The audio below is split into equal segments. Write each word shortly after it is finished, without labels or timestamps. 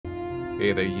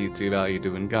Hey there YouTube, how you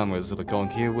doing? Gamers going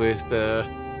here with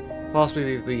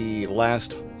possibly the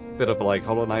last bit of like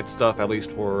Hollow Knight stuff, at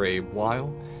least for a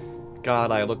while.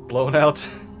 God, I look blown out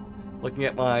looking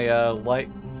at my light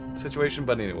situation,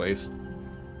 but anyways.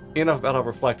 Enough about how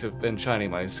reflective and shiny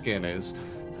my skin is.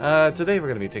 Today we're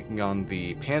going to be taking on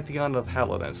the Pantheon of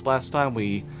Hallownest. Last time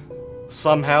we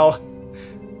somehow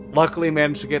luckily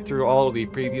managed to get through all of the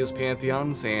previous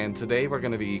Pantheons, and today we're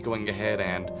going to be going ahead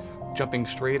and jumping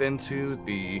straight into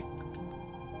the...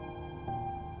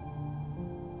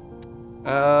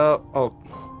 forgot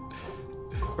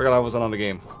I wasn't on the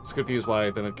game. I was confused why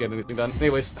I didn't get anything done.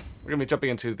 Anyways, we're going to be jumping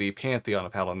into the Pantheon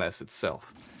of Hallownest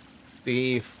itself.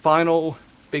 The final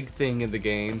big thing in the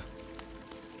game.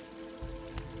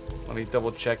 Let me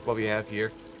double check what we have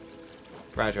here.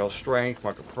 Fragile Strength,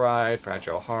 Mark of Pride,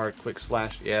 Fragile Heart, Quick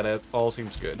Slash. Yeah, that all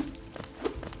seems good.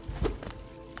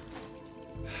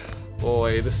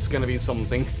 Boy, this is gonna be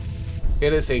something.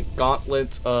 It is a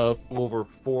gauntlet of over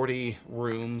 40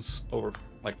 rooms, over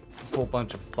like a whole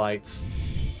bunch of fights.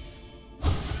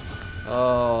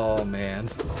 Oh man.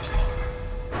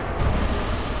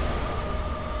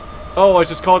 Oh, I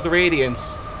just called the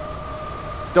Radiance.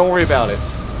 Don't worry about it.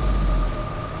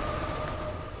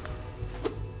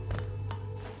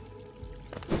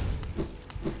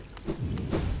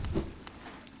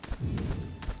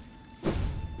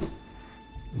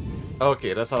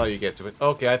 Okay, that's not how you get to it.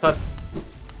 Okay, I thought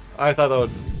that would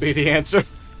be the answer.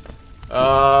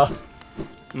 I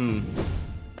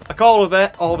call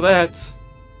it all of that.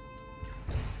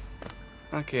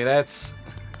 Okay, this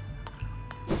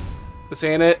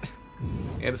ain't it.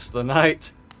 Yeah, this is the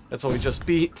night. That's what we just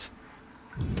beat.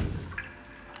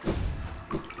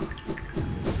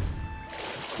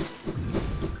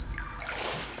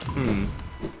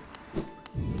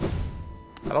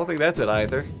 I don't think that's it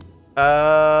either.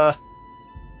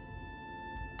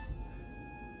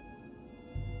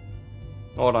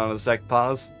 Hold on a sec,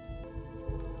 pause.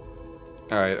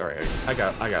 Alright. I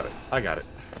got it.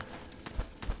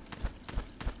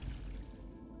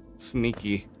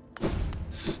 Sneaky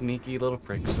little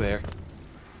pricks there.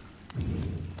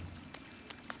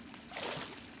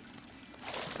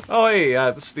 Oh hey,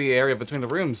 this is the area between the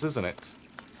rooms, isn't it?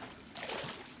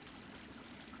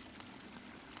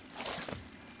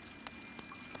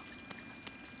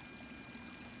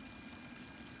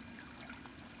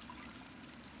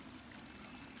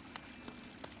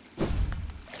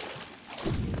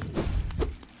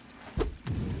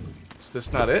 Is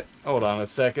this not it? Hold on a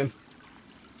second.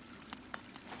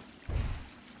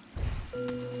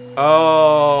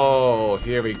 Oh,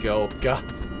 here we go. God.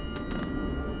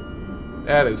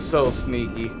 That is so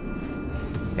sneaky.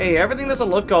 Hey, everything doesn't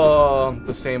look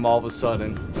the same all of a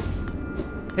sudden.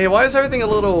 Hey, why is everything a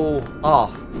little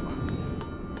off?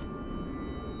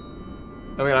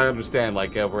 I mean, I understand,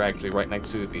 like, we're actually right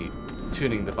next to the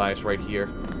tuning device right here.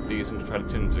 They're using to try to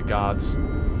tune into the gods.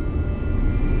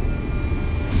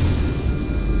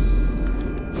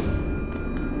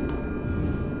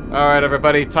 Alright,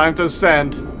 everybody, time to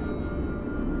ascend.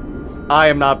 I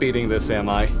am not beating this, am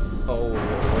I? Oh, Lord.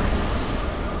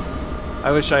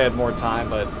 I wish I had more time,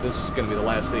 but this is going to be the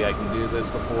last day I can do this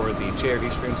before the charity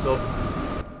stream, so...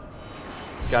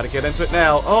 Gotta get into it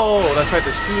now. Oh, that's right,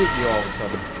 there's two of you all of a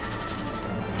sudden.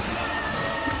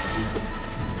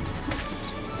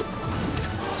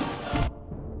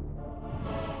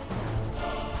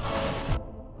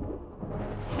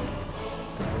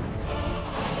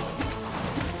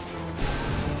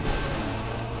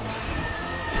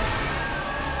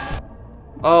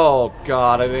 Oh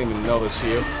god, I didn't even notice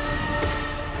you.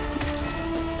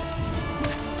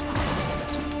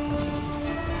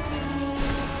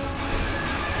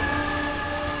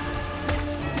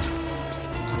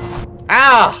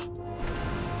 Ah!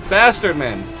 Bastard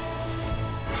man.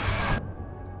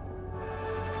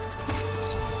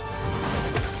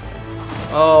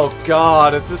 Oh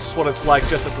god, if this is what it's like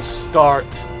just at the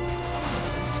start.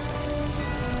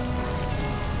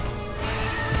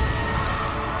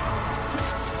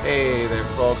 Hey there,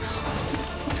 folks.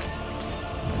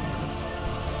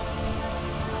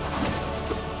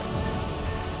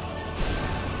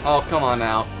 Oh, come on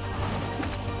now.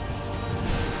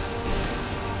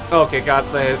 Okay, got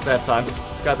the hit that time.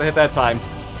 Got the hit that time.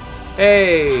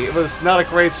 Hey, it was not a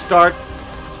great start,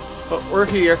 but we're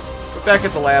here. We're back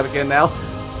at the lab again now.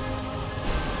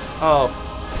 Oh.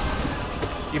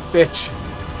 You bitch.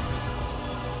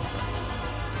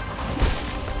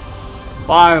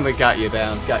 Finally got you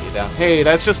down. Hey,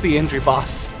 that's just the injury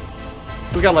boss.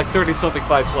 We got like 30-something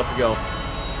fights left to go.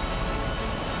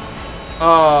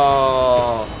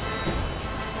 Oh.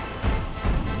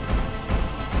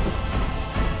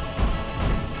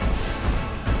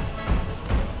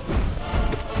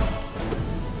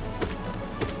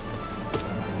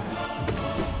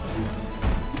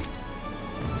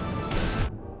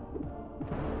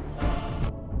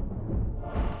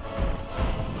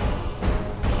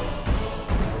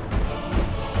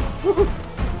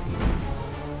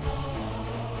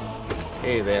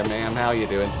 Hey there, ma'am. How you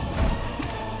doing?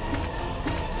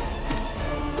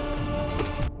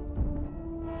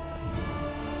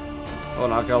 Oh,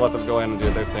 no, I'm gonna let them go in and do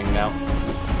their thing now.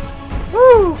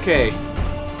 Woo! Okay.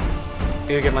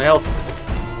 Here, get my help.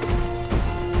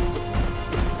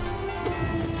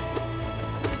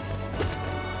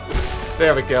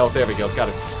 There we go. There we go. Got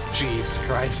it. Jesus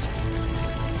Christ.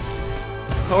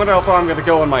 I wonder how far I'm gonna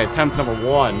go in my attempt number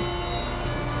 1.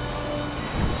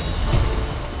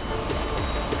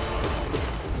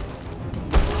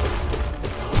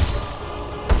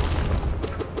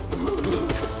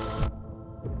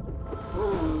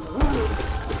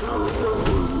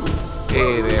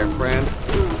 Hey there, friend.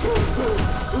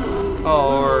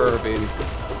 Oh, Irving.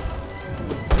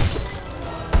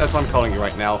 That's what I'm calling you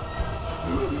right now.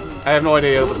 I have no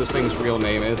idea what this thing's real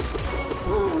name is.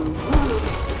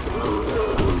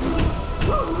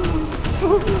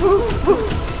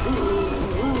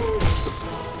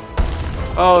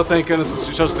 Oh, thank goodness this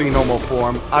is just the normal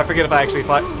form. I forget if I actually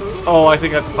fight... Oh, I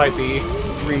think I have to fight the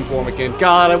dream form again.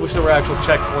 God, I wish there were actual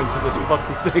checkpoints in this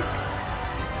fucking thing.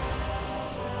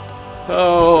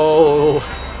 Oh...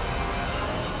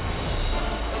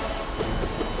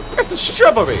 It's a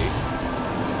shrubbery!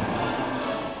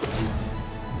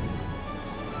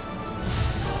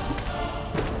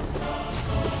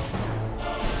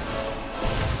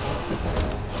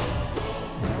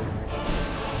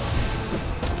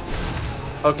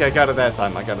 Okay, I got it that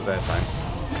time. I got it that time.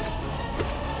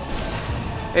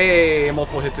 Hey,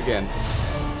 multiple hits again.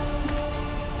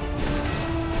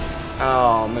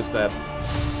 Oh, missed that.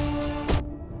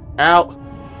 Ow!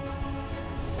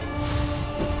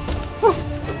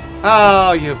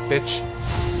 Oh, you bitch.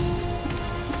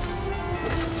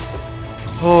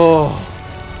 Oh.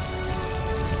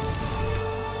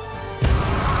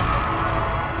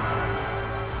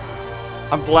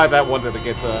 I'm glad that one that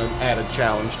gets an added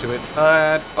challenge to it.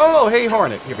 Oh, hey,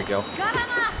 Hornet. Here we go.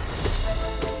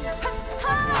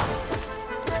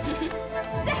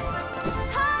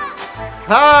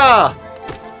 Ha!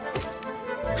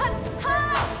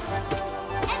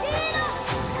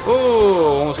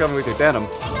 Ooh, almost got me with your denim.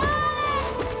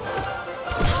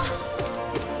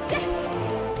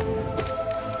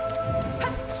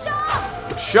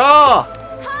 Shaw!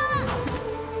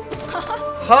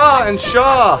 Ha and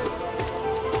Shaw!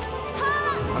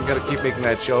 I'm gonna keep making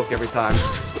that joke every time.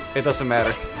 It doesn't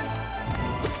matter.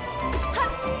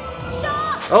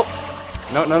 Oh!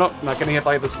 No, no, no. Not getting hit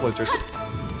by the splinters.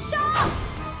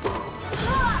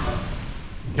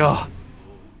 Oh.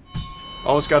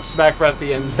 Almost got smacked right at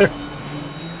the end there.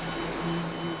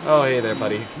 Oh, hey there,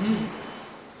 buddy.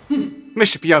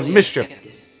 Mischief beyond mischief.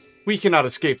 We cannot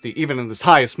escape thee, even in this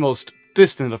highest, most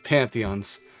distant of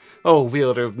pantheons. O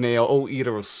wielder of nail, O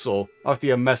eater of soul, art thee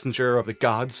a messenger of the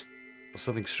gods, or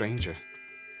something stranger?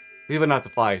 We will not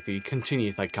defy thee,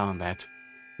 continue thy combat.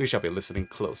 We shall be listening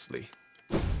closely.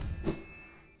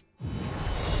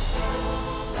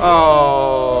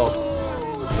 Oh.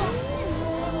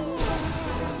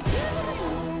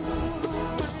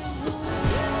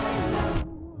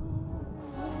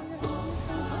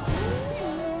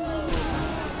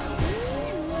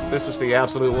 This is the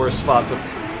absolute worst spot to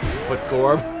put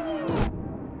Gorb.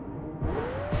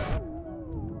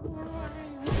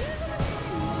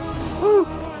 Woo.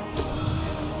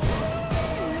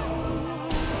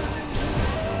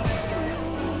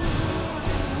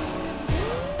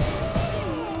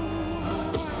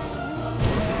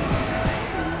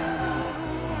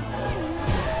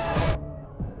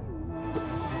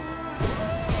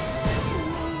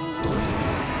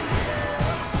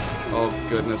 Oh,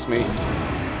 goodness me.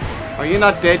 Are you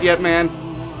not dead yet, man?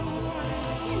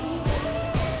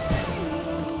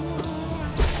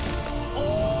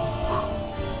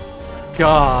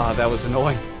 God, that was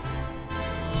annoying.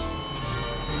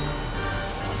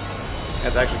 I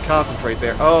had to actually concentrate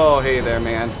there. Oh, hey there,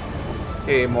 man.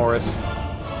 Hey, Morris.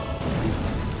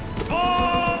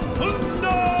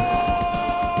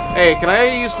 Hey, can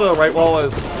I use the right wall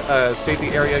as a safety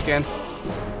area again?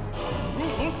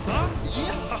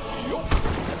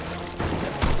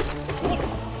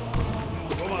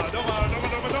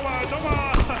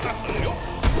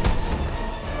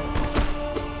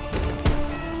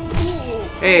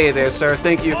 Hey there, sir.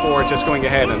 Thank you for just going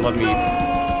ahead and letting me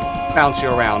bounce you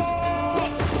around.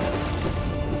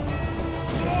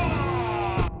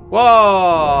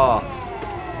 Whoa!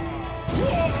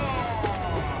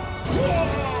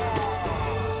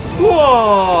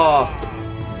 Whoa!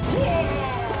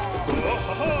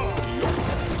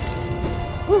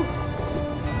 Woo.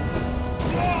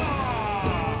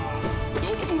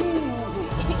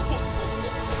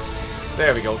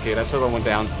 There we go. Okay, that's another one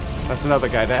down. That's another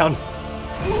guy down.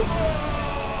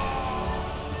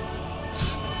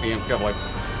 See him kind of like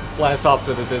blast off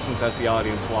to the distance as the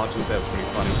audience watches. That was pretty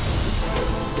funny.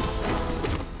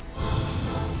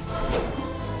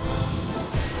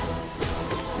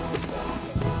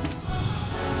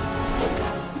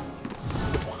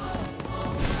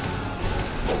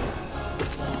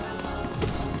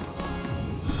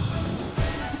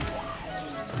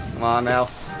 Come on now.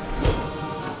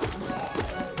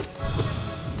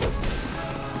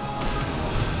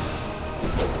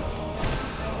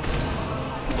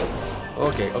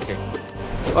 Okay, okay.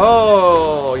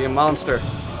 Oh, you monster.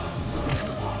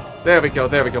 There we go,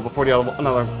 before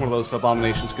another one of those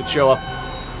abominations could show up.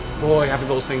 Boy, having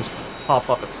those things pop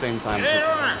up at the same time.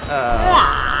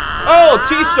 Oh,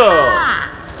 Tiso!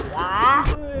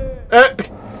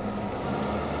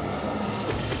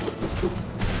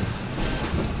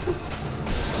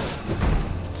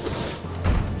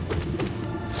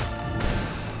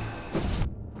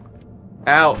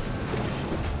 Ow.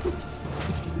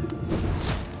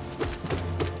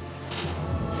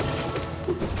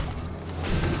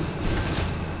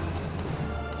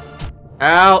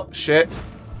 Ow, shit.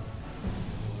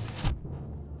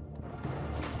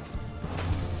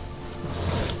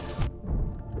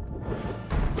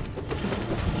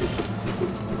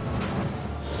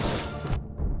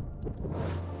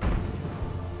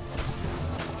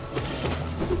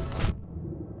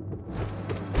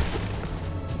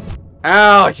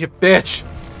 Ow, you bitch.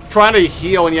 Trying to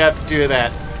heal when you have to do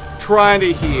that. Trying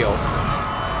to heal.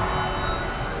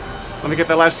 Let me get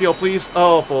that last heal, please.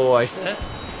 Oh, boy.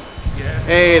 Yes.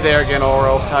 Hey there again,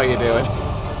 Oro. How you doing?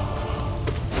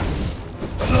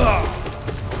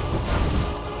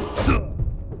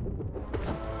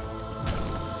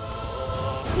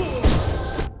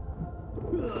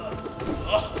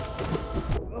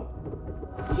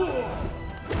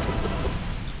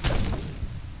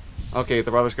 Okay,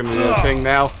 the brother's gonna do the thing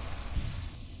now.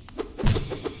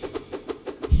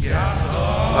 Yes.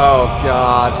 Oh,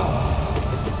 God.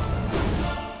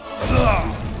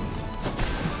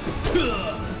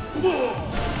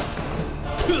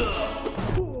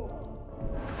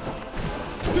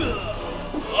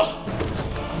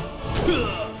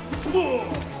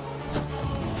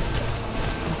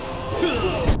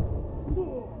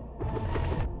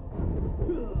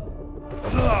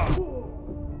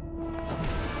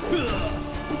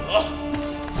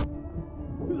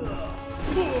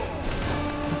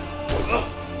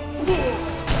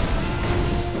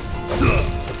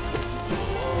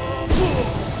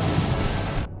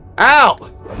 Ow!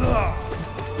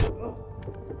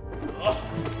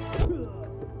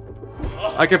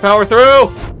 I can power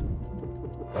through!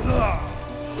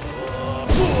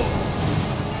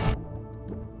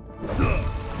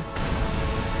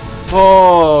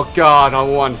 Oh, God,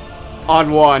 on one.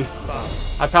 On one.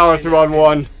 I power through on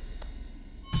one.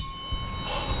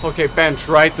 Okay, bench,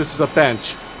 right? This is a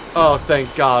bench. Oh,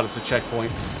 thank God it's a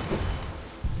checkpoint.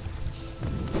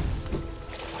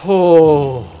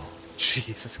 Oh,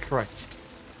 Jesus Christ.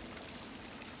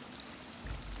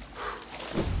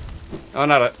 Oh,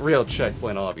 not a real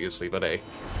checkpoint, obviously, but hey.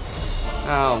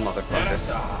 Oh, motherfucker.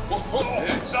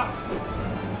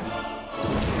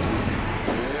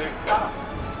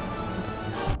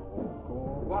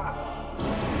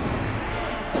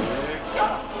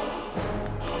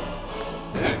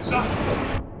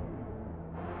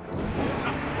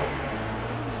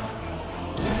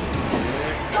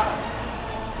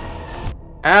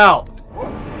 Ow!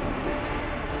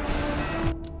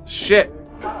 Shit!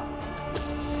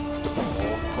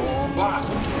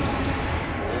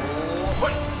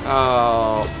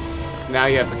 Oh, now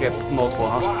you have to get multiple,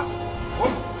 huh?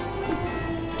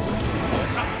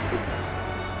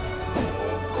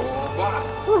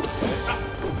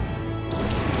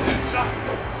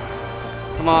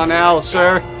 Come on now,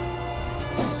 sir.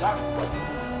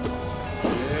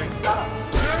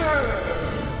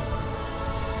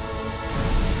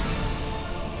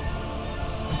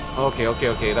 Okay, okay,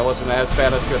 okay. That wasn't as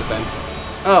bad as it could have been.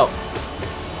 Oh.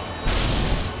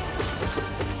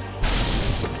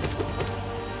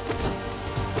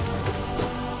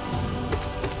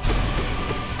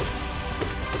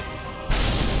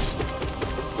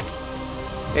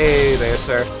 Hey there,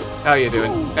 sir. How you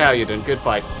doing? How you doing? Good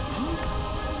fight.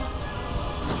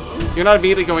 You're not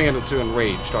immediately going into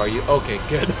enraged, are you? Okay,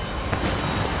 good.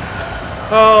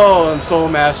 Oh, and Soul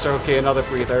Master. Okay, another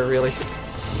breather, really.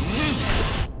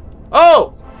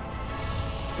 Oh!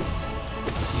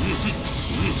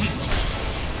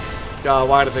 God,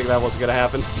 why did I think that wasn't gonna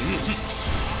happen?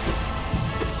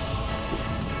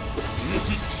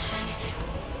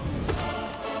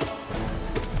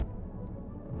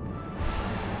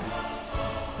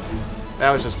 That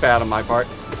was just bad on my part.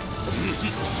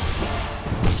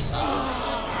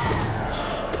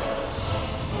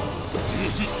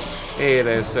 Hey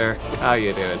there, sir. How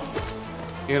you doing?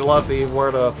 You love the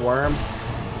word of worm?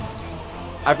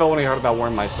 I've only heard about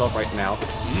worm myself right now.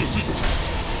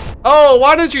 Oh,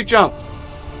 why did you jump?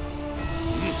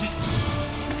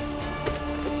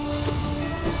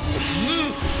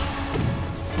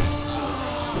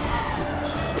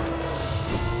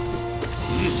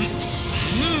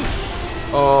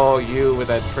 Oh, you with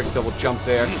that trick double jump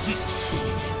there.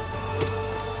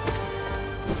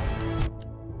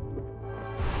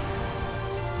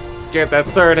 Get that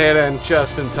third hit in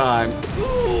just in time.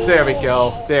 There we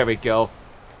go. There we go.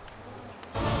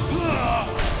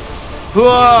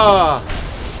 Hooah!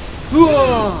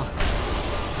 Hooah!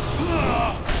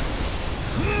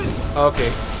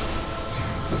 Okay.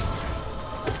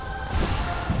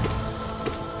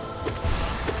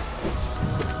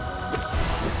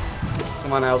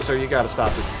 Come on, Alistair, you gotta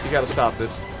stop this. You gotta stop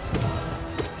this.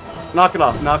 Knock it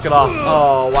off, knock it off.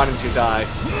 Oh, why didn't you die?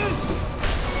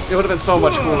 It would have been so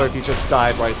much cooler if you just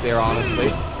died right there, honestly.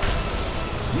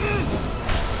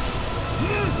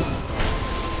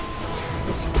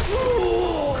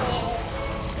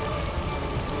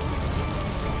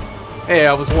 Hey,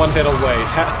 I was one hit away.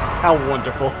 How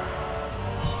wonderful.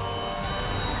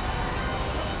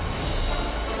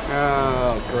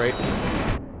 Oh, great.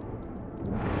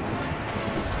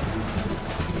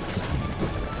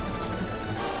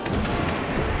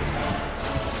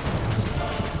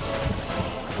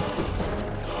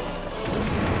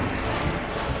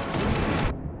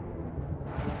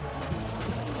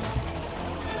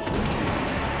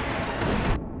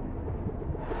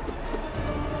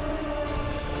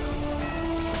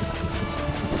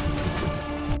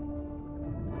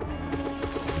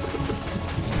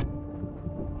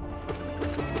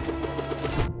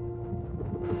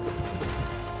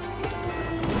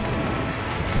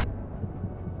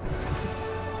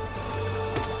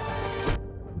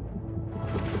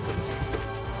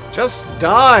 Just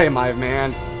die, my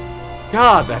man.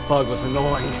 God, that bug was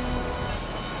annoying.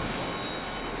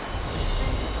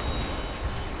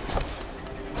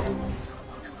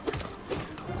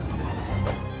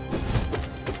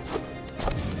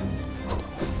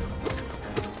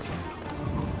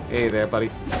 Hey there,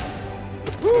 buddy.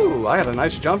 Woo, I had a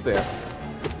nice jump there.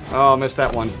 Oh, missed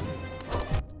that one.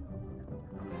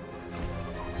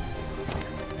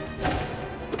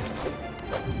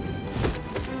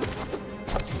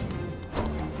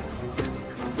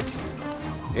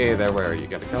 Hey there, where are you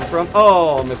gonna come from?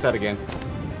 Oh, missed that again.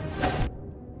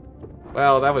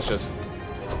 Well, that was just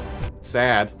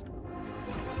sad.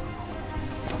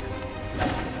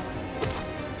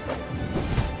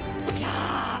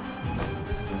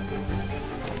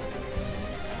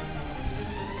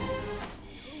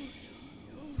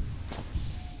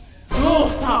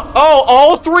 Oh,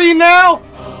 all three now?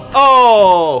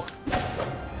 Oh.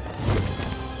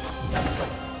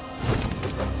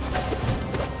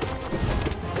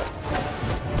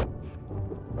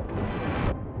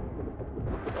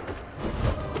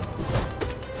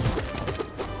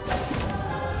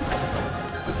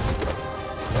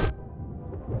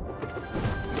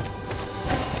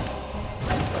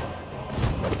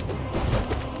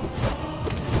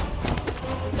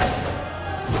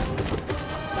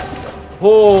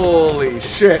 Holy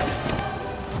shit.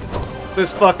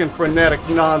 This fucking frenetic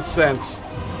nonsense.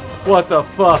 What the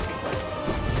fuck?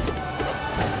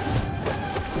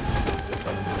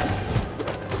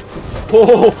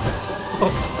 Oh.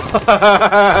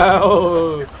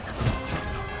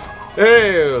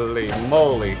 Holy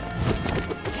moly.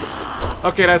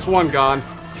 Okay, that's one gone.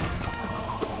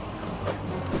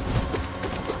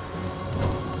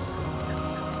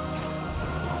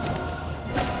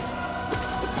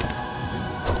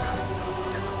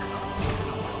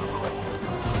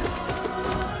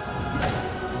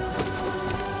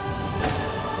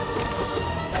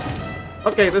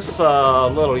 Okay, this is a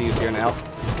little easier now.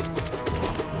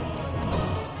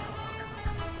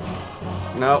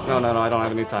 No, no, no, no, I don't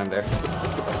have any time there.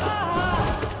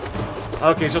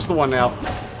 Okay, just the one now.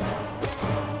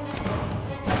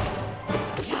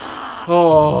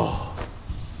 Oh.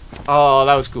 Oh,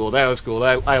 that was cool, that was cool.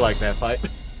 I like that fight.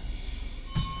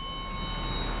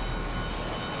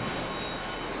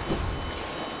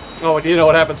 Oh, and you know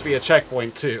what happens to be a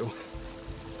checkpoint, too.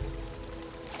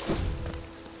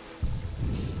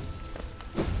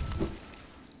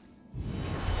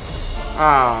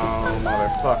 Oh,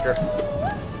 motherfucker.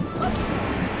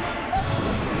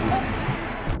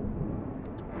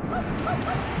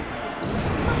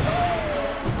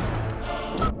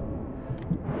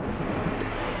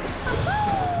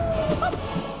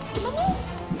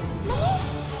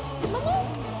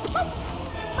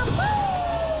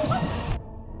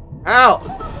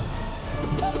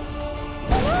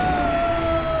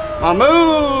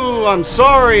 Amu! I'm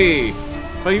sorry!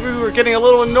 But you were getting a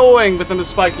little annoying within the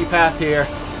spiky path here.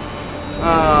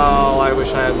 Oh, I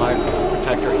wish I had my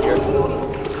protector here.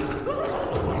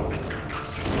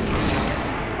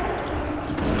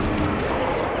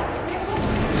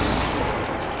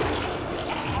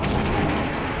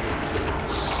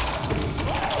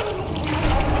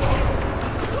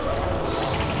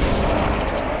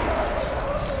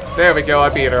 There we go, I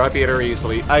beat her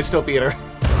easily. I still beat her.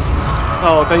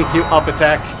 Oh, thank you, up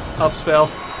attack, up spell.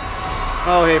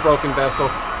 Oh, hey, broken vessel.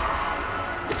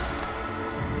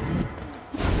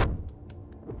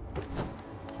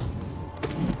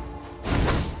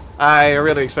 I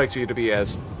really expect you to be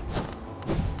as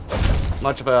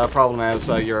much of a problem as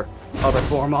your other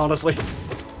form, honestly.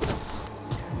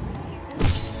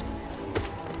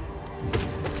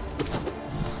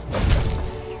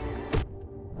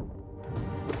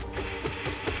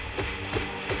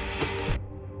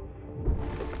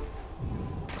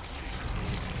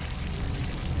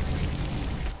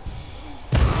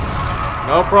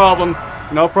 No problem.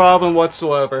 No problem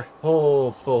whatsoever.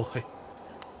 Oh boy.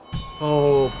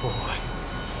 Oh boy.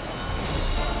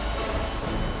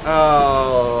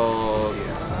 Oh yeah.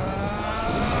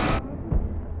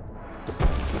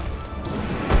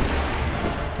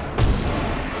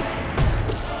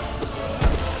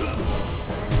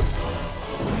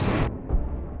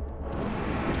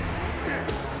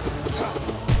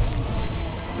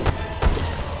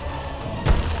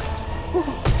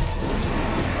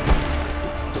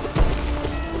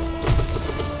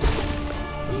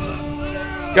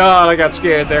 God, I got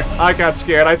scared there. I got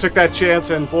scared. I took that chance,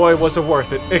 and boy, was it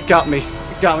worth it. It got me.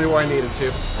 It got me where I needed to.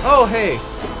 Oh, hey.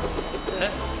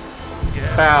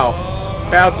 Bow.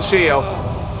 Bow to Shio.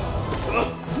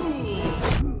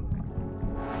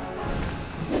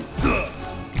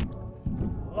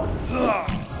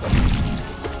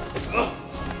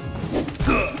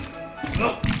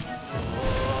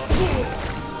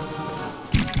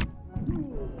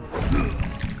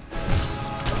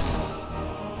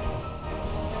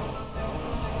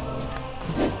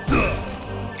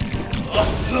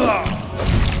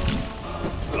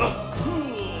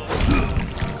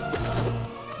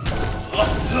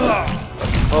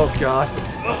 Oh God.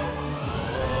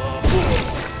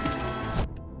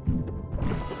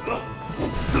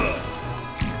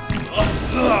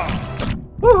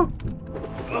 Woo.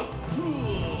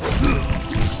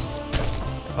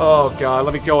 Oh God,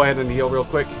 let me go ahead and heal real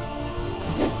quick.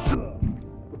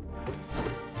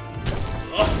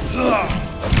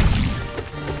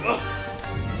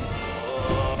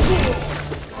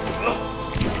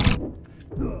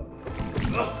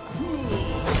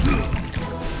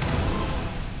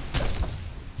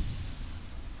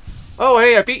 Oh,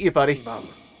 hey, I beat you, buddy.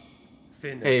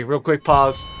 Hey, real quick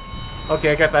pause.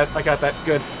 Okay, I got that.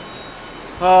 Good.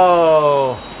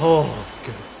 Oh,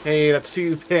 good. Hey, that's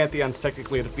 2 Pantheons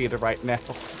technically defeated right now.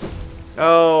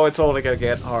 Oh, it's only gonna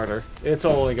get harder. It's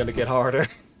only gonna get harder.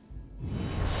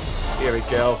 Here we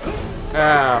go.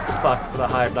 Ah, fuck the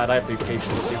Hive Knight. I have to be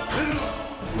patient with you.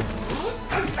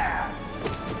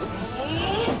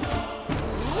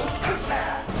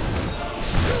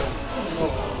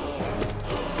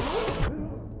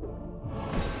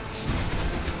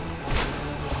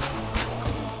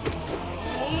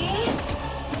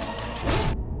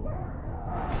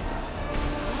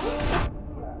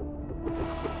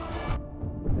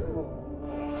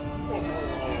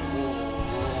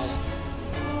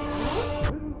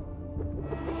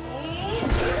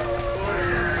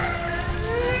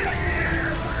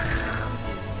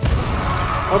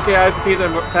 Okay, I beat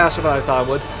him faster than I thought I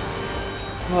would.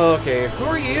 Okay, who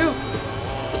are you?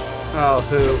 Oh,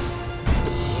 who?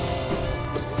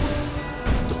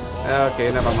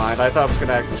 Okay, never mind. I thought I was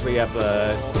gonna actually have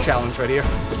the challenge right here.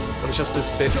 But it's just this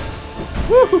bitch.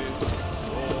 Woo!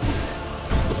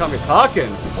 Got me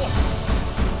talking.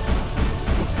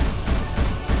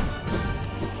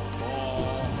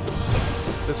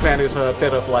 This man is a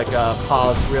bit of like a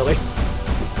pause, really.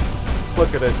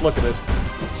 Look at this, look at this.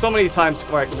 So many times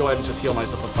where I can go ahead and just heal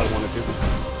myself if I wanted to.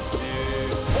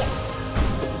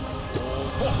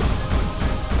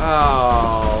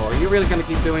 Oh, are you really gonna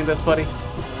keep doing this, buddy?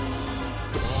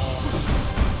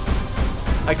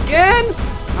 Again?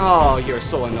 Oh, you're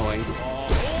so annoying.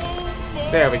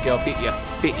 There we go, beat ya,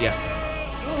 beat ya.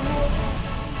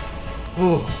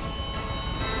 Whew.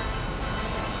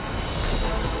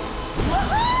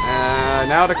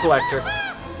 Now the collector.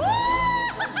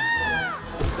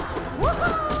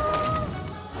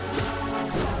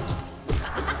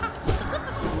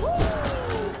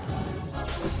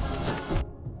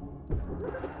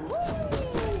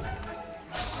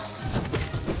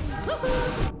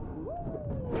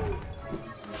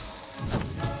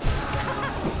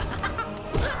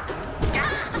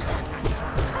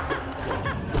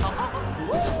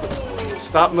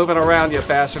 Stop moving around, you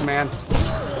bastard man.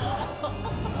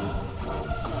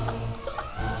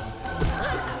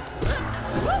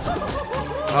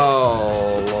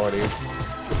 Oh, lordy.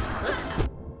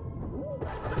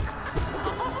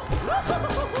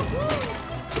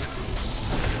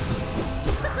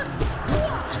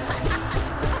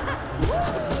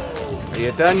 Are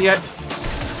you done yet?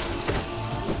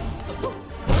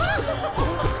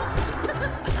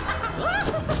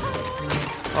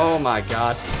 Oh my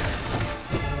god.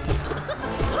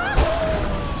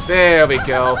 There we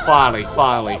go. Finally,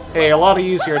 finally. Hey, a lot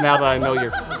easier now that I know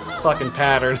your fucking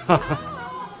pattern.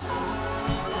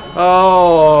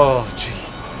 Oh,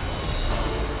 jeez.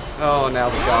 Oh, now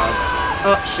the gods.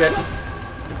 Oh, shit.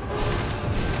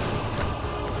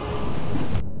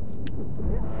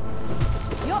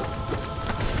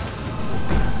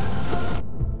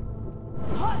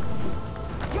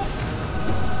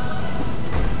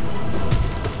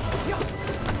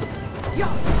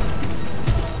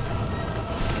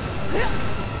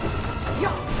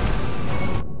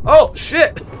 Oh,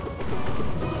 shit!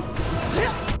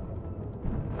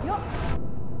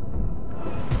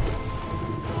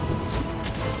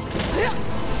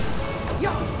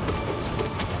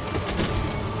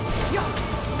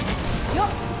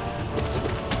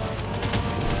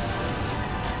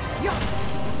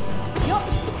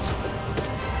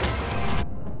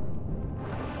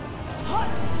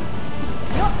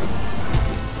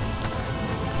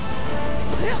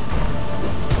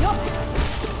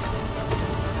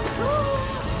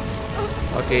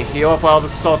 Okay, heal up while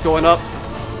this is all going up.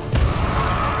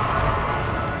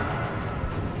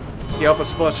 Heal up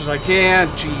as much as I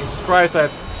can. Jesus Christ, that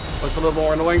was a little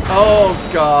more annoying. Oh,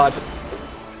 God.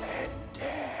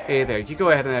 Hey there, you go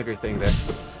ahead and have your thing there.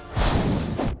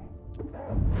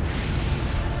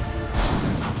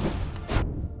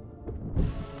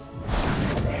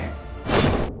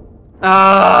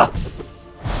 Ah!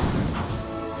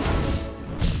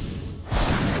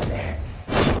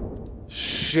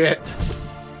 Shit.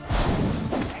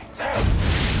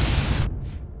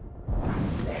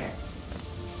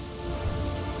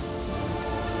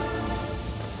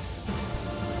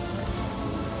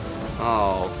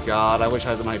 Oh god, I wish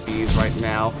I had my bees right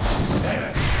now.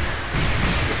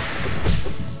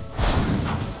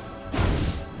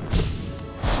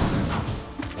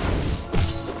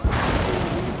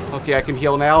 Okay, I can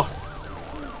heal now.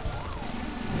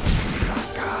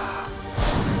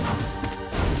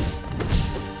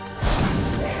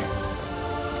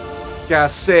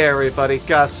 Gasser, everybody,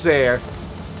 gasser.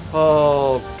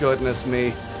 Oh, goodness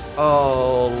me.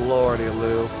 Oh, lordy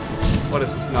Lou. What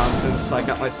is this nonsense I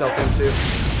got myself into?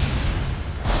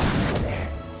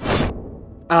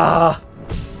 Ah!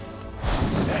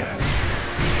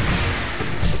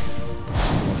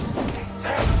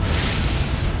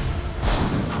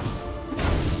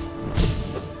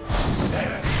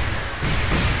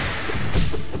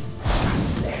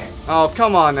 Oh,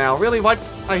 come on now. Really? Why?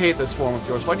 I hate this form of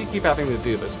yours. Why do you keep having to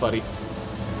do this, buddy?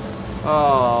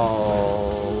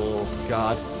 Oh,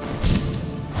 God.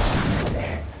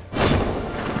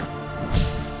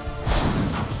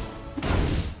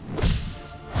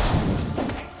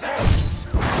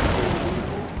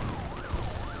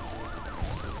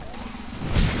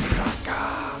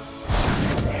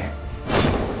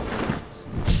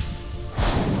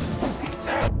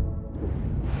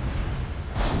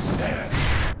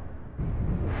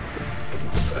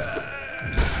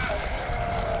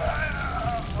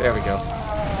 There we go.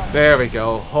 There we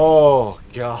go. Oh,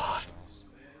 God.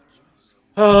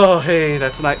 Oh, hey,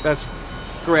 that's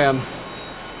grim.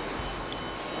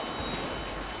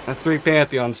 That's 3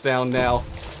 Pantheons down now.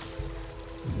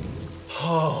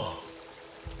 Oh.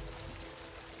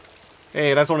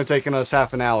 Hey, that's only taken us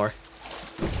half an hour.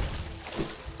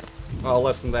 Well,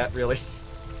 less than that, really.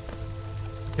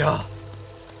 Yeah.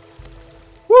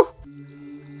 Woo!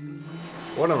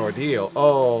 What an ordeal.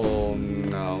 Oh,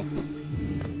 no.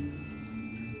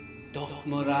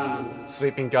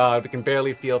 Sleeping God, we can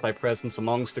barely feel thy presence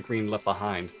amongst the green left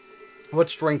behind. What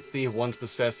strength thee once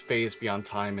possessed phase beyond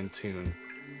time and tune.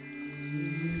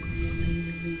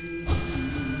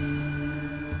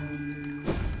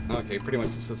 Okay, pretty much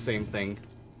it's the same thing.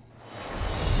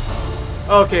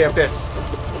 Okay, Abyss.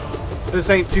 This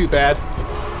ain't too bad.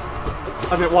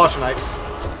 I've been watching nights.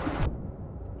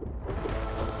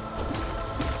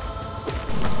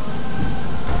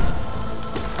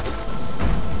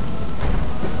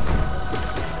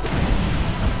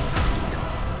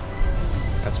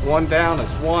 One down,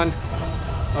 that's one.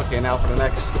 Okay, now for the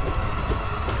next.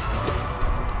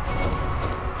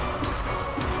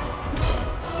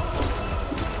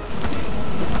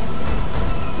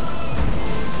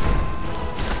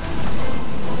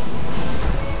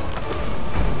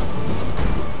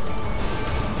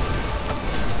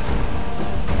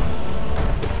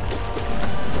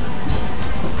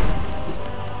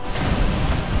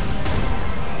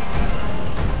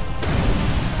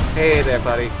 Hey there,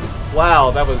 buddy.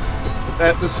 Wow, this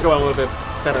is going a little bit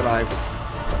better than I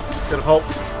could have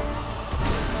hoped.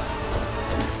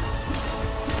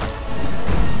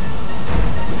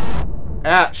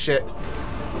 Ah, shit.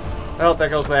 Oh, there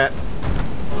goes that.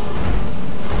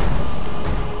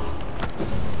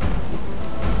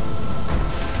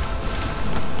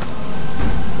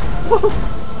 Woo!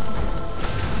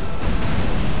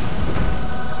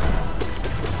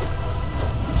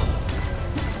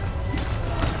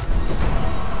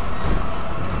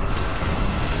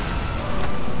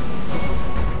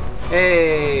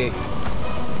 Hey!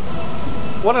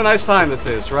 What a nice time this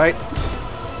is, right?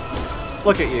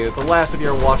 Look at you, the last of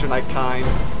your Watcher Knight kind,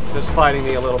 just fighting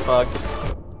me, a little bug.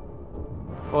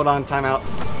 Hold on, time out.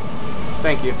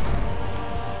 Thank you.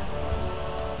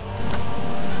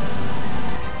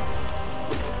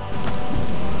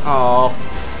 Oh,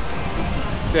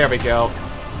 there we go.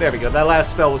 There we go. That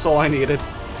last spell was all I needed.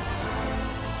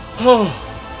 Oh.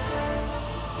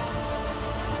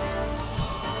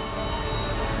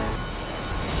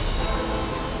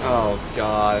 Oh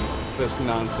God, this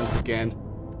nonsense again.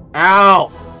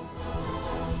 Ow!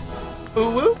 Ooh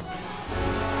woo.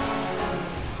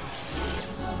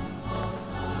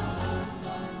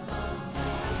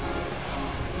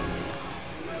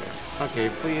 Okay,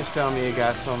 please tell me you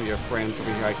got some of your friends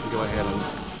over here I can go ahead and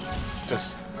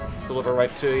just deliver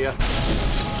right to you.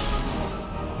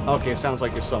 Okay, sounds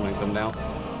like you're summoning them now.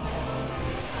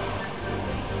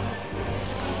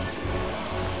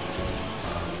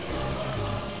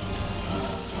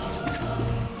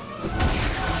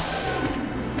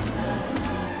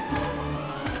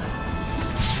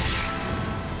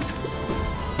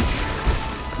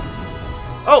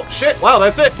 Oh, shit! Wow,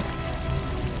 that's it!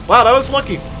 Wow, that was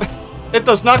lucky. It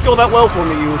does not go that well for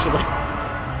me, usually.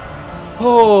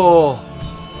 Oh.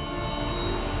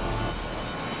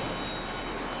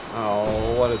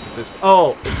 Oh, what is it this...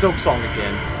 Oh, the Silk Song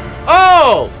again.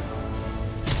 Oh!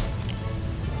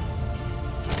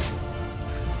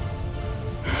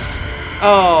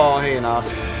 Oh, hey,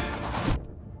 Nosk.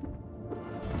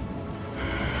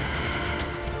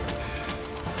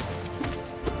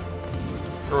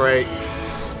 Great.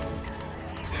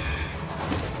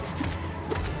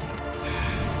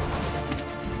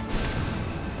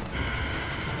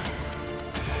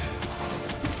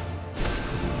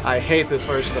 I hate this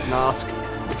version of Nosk.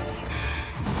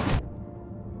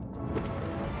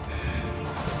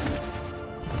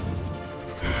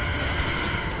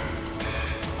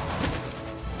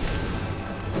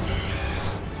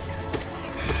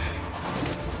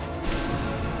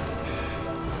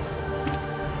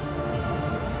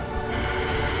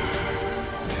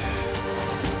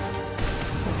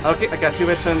 Okay, I got 2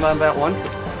 hits in on that one.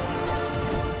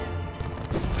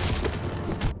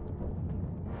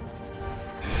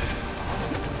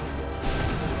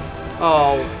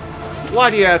 Oh, why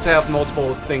do you have to have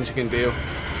multiple things you can do?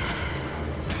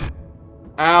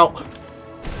 Ow.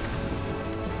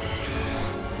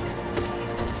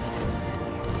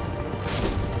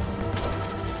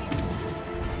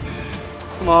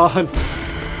 Come on.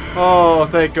 Oh,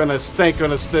 thank goodness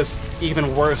this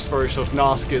even worse version of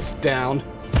Nosk is down.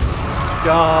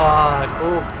 God,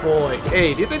 oh boy.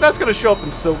 Hey, do you think that's gonna show up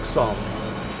in Silk Song?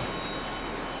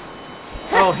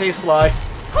 Oh, hey, Sly.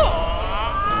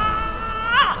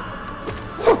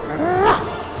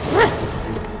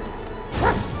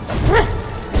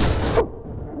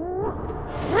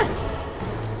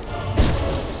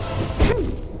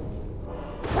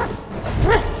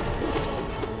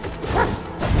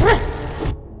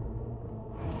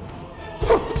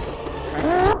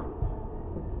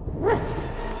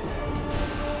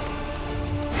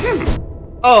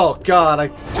 Oh God, I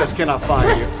just cannot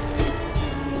find you.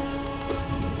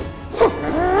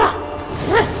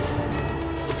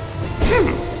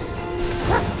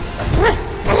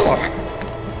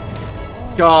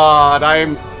 God,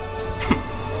 I'm...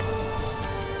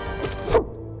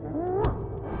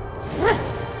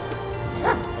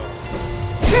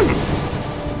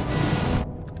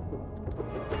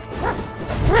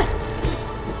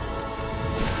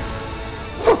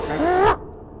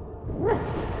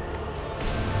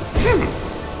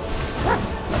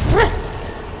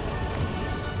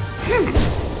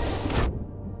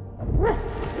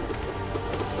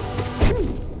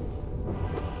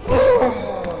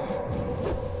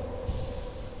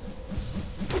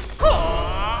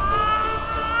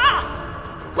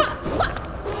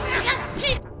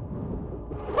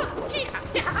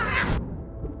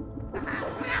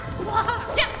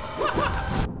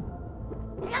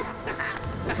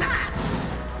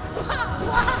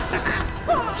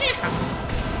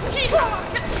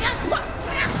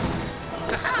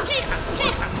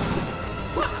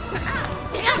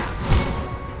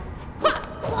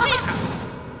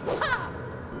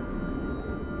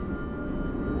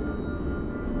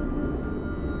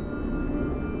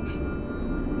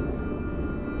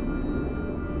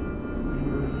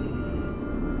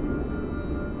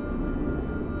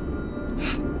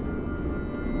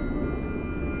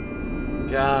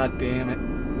 God damn it.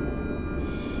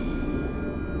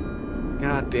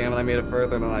 God damn it, I made it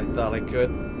further than I thought I could.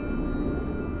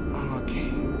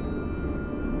 Okay.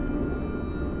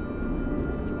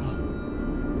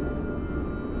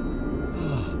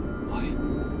 Oh, boy.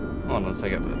 Hold on a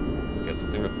second, I have to get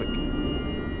something real quick.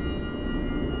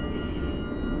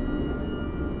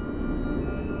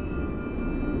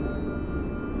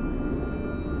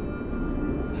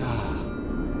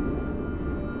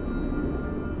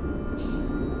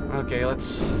 Okay,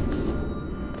 let's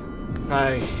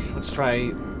try.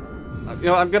 You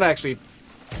know, I'm gonna actually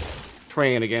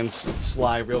train against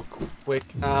Sly real quick.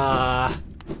 I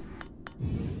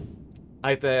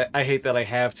hate that I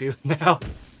have to now.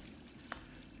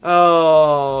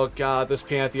 Oh god, this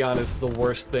Pantheon is the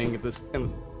worst thing. This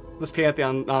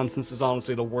Pantheon nonsense is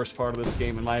honestly the worst part of this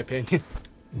game, in my opinion.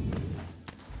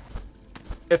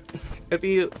 It'd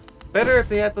be better if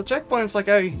they had the checkpoints like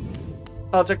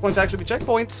checkpoints actually be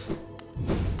checkpoints.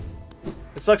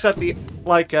 It sucks that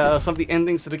some of the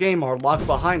endings to the game are locked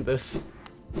behind this.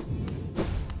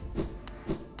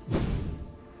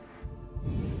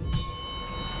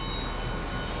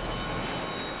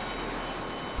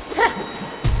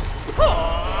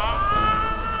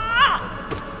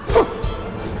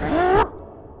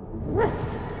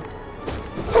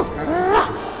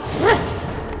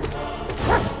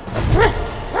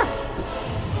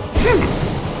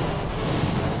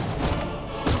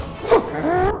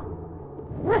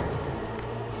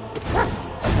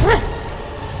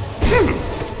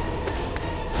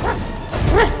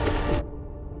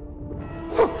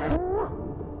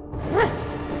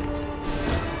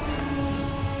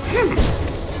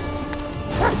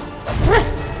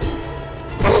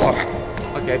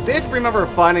 Okay, I did remember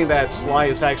finding that Sly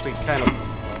is actually kind of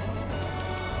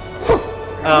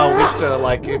weak to,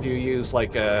 like, if you use,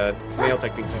 like, nail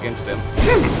techniques against him.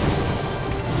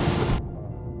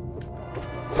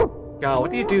 God,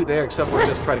 what do you do there except for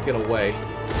just try to get away?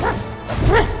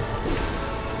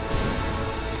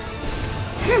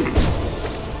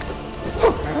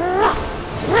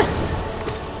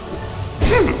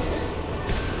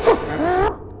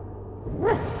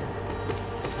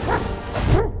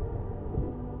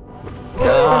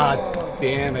 God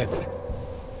damn it.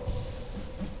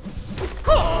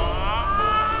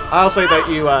 I'll say that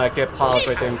you get paused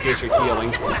right there in case you're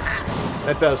healing.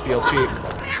 That does feel cheap.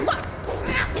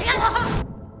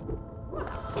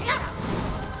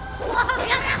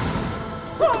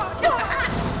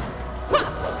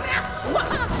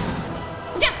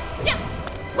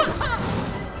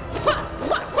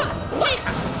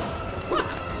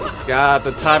 God,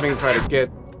 the timing to try to get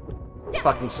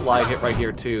fucking Sly hit right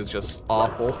here too is just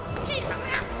awful.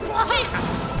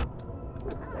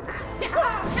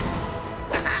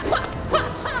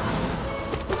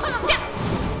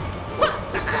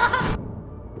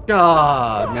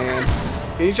 God, man.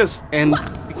 Can you just end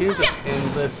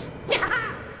this?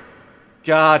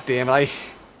 God damn it,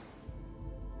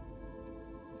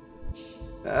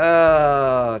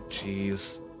 oh,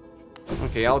 jeez.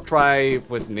 Okay, I'll try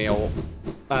with nail.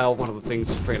 One of the things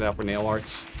is trade out for nail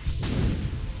arts.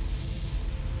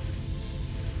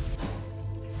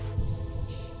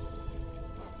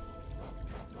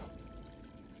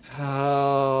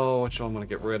 Oh, which one I'm gonna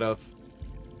get rid of?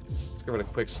 Let's get rid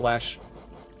of Quick Slash.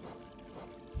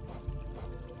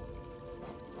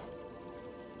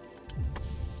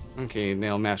 Okay,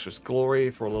 Nail Master's Glory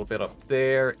for a little bit up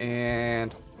there,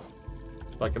 and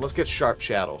okay, let's get Sharp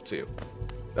Shadow too.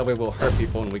 That way we'll hurt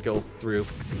people when we go through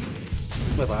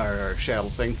with our shadow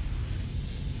thing.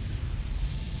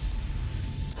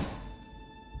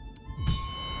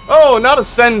 Oh, not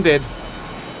Ascended!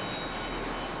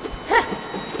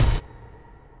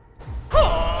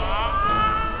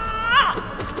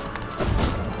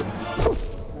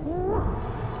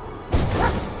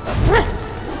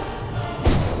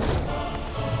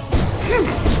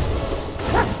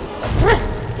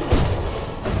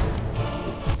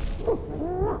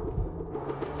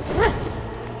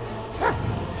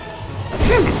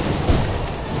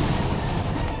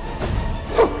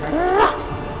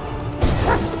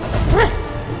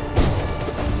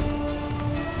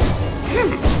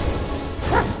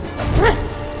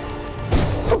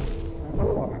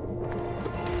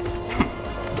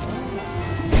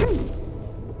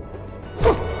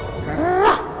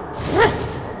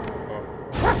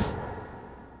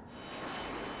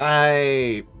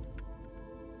 I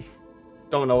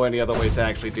don't know any other way to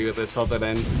actually do this other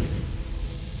than...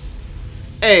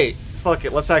 Hey, fuck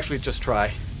it, let's actually just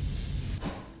try.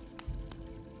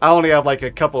 I only have like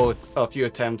a few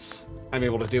attempts I'm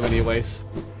able to do anyways.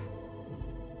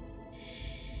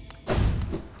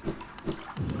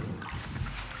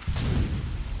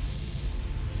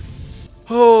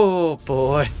 Oh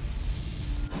boy.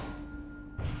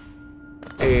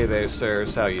 Hey there,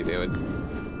 sirs. How you doing?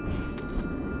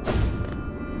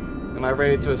 Am I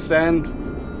ready to ascend?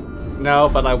 No,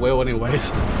 but I will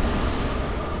anyways.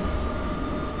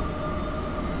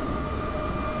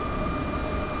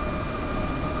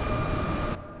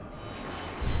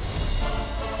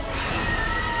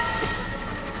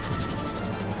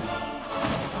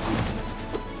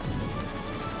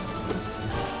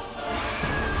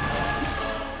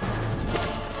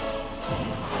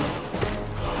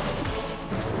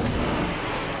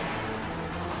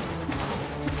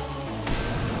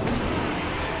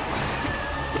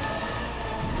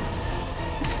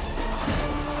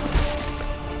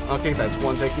 Okay, that's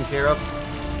one taken care of.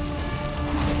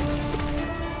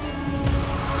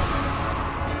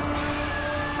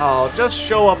 Oh, just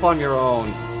show up on your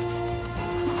own.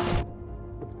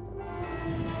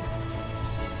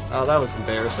 Oh, that was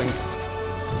embarrassing.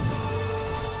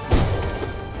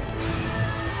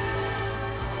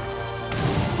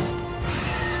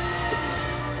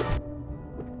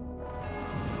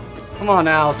 Come on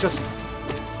now, just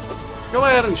go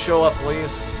ahead and show up,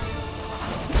 please.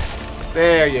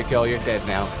 There you go, you're dead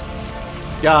now.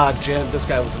 God, Jim, this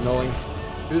guy was annoying.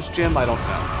 Who's Jim? I don't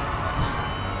know.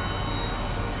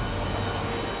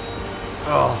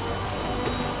 Oh.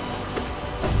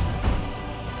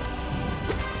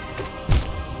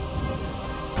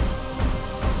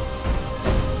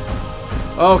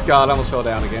 Oh god, I almost fell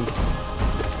down again.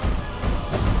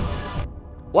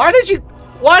 Why did you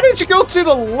go to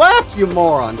the left, you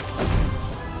moron?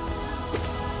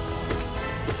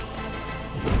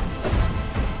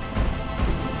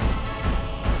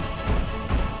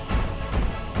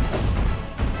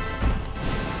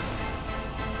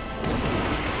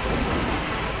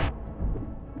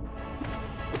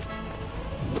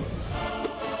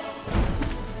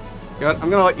 You know what? I'm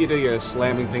gonna let you do your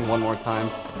slamming thing one more time.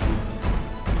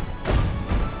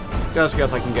 Just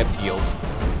because I can get heals.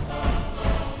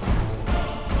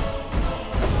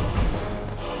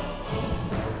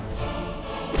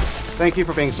 Thank you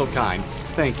for being so kind.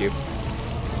 Thank you.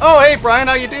 Oh, hey, Brian,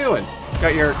 how you doing?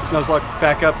 Got your Nuzlocke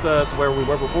back up to where we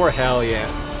were before? Hell yeah.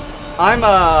 I'm,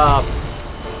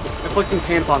 inflicting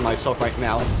pain upon myself right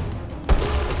now.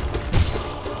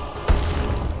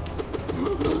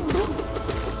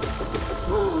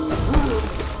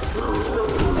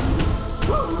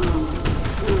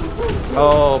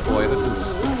 Oh boy, this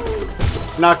is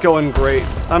not going great.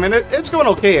 I mean, it's going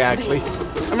okay, actually.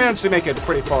 I managed to make it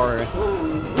pretty far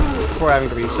before having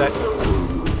to reset.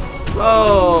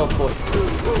 Oh boy.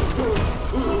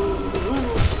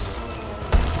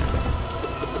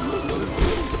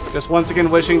 Just once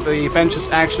again wishing the benches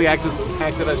actually acted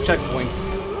as checkpoints.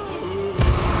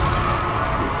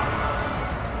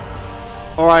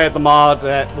 Or I had the mod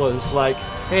that was like,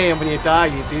 hey, and when you die,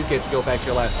 you do get to go back to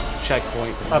your last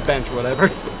checkpoint, a bench or whatever.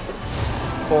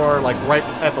 Or, like, right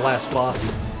at the last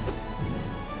boss.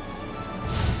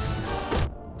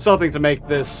 Something to make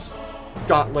this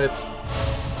gauntlet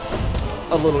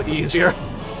a little easier.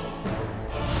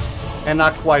 And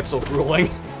not quite so grueling.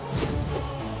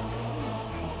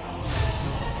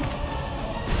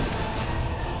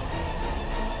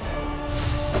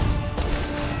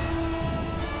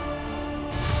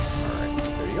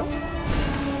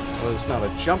 It's not a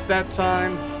jump that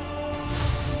time.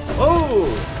 Oh,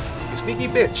 you sneaky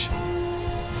bitch.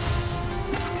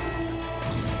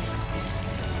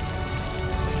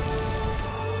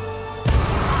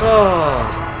 Oh.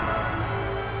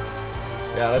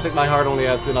 Yeah, I think my heart only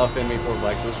has enough in me for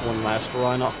like this one last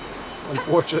run,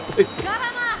 unfortunately.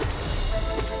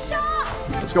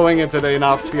 It's going into the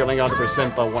not feeling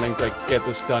 100% but wanting to get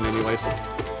this done anyways.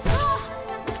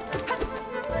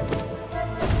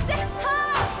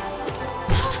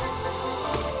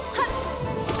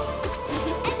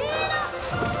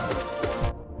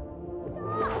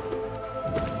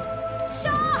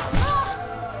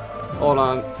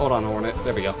 Hold on, Hornet.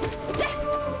 There we go.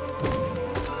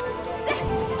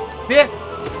 Yeah.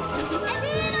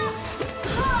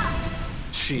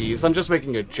 Jeez, I'm just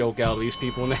making a joke out of these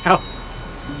people now.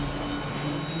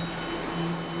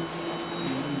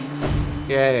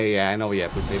 Yeah, I know what you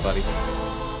have to say, buddy.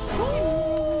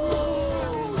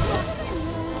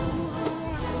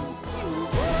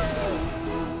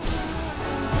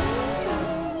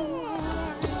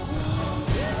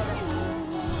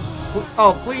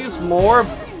 Oh, please, more.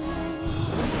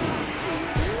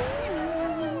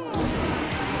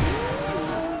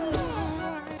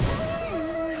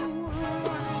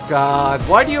 God,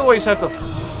 why do you always have to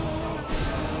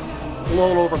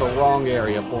float over the wrong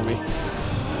area for me?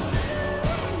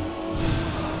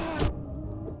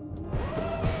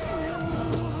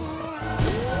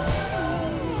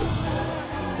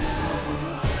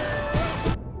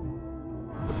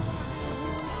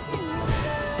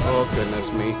 Oh,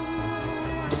 goodness me.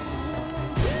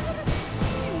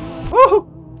 Woohoo!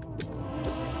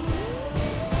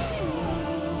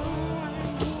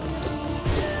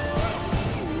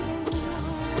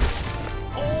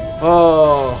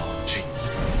 Oh, gee.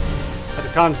 Had to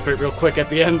concentrate real quick at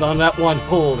the end on that one.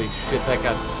 Holy shit, that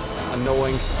got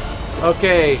annoying.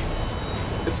 Okay,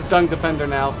 it's a dung defender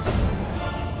now.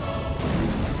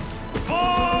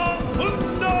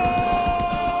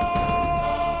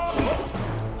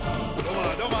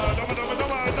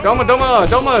 Doma, doma,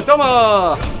 doma,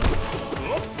 doma!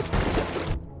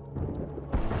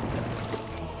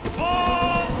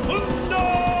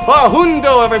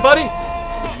 Bahundo, everybody!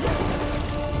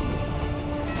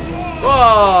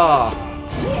 Whoa!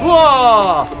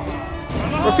 Whoa!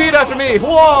 Repeat after me!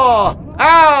 Whoa!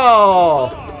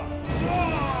 Ow!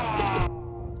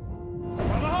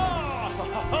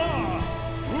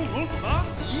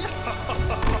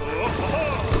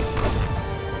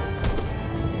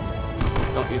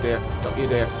 Don't you dare. Don't you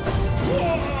dare.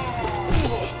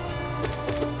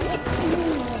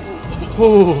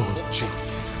 Oh,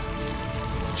 jeez.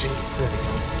 Jeez, there we go.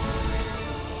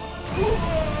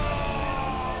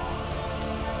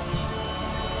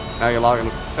 Now you're logging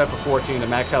F14 to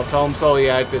max out tomes. Oh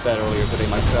yeah, I did that earlier today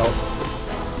myself.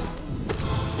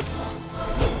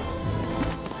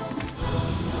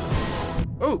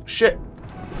 Oh, shit.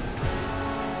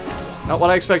 Not what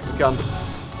I expected to come.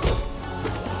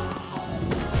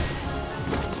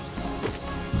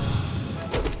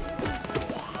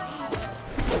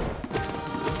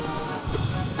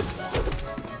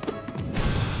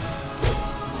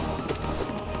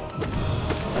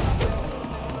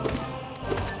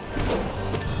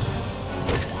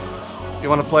 You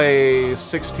want to play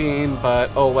 16, but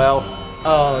oh well.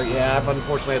 Oh yeah, I've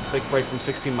unfortunately had to take a break from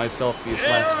 16 myself these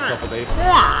last couple days.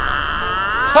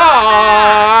 Ha!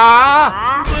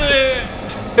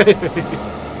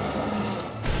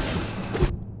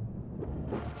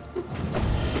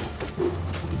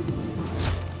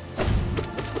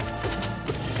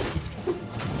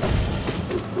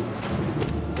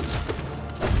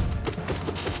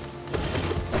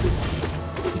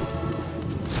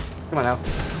 Come on now.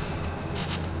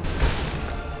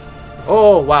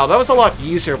 Oh, wow, that was a lot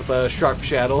easier with the Sharp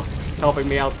Shadow helping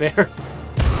me out there.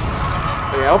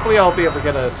 But yeah, hopefully I'll be able to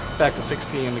get us back to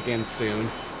 16 again soon.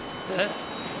 Yes.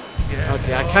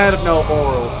 Okay, I kind of know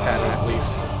Oral's pattern at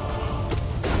least.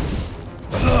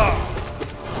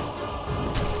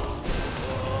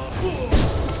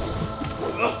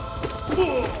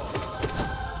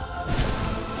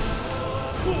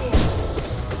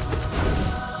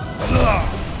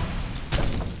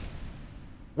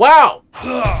 Wow!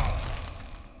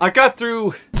 I got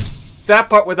through that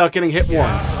part without getting hit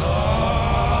once.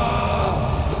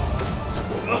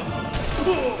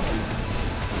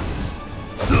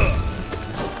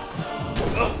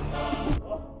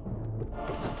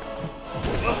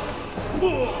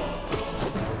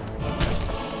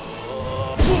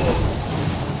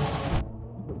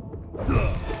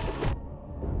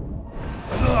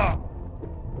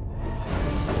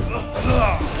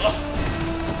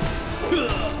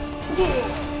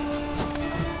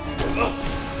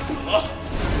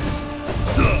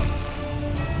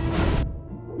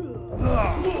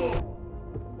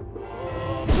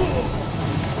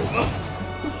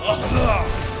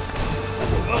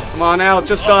 Come on out,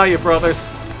 just die, you brothers.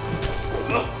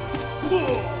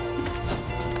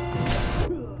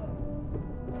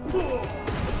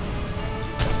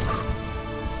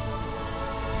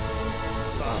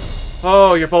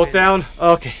 Oh, you're both down?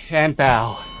 Okay, and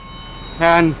bow.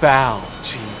 And bow.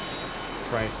 Jesus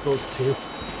Christ, those two.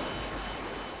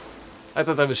 I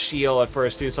thought that was Shield at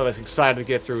first too, so I was excited to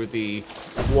get through the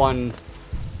one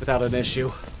without an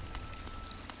issue.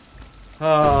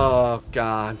 Oh,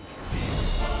 God.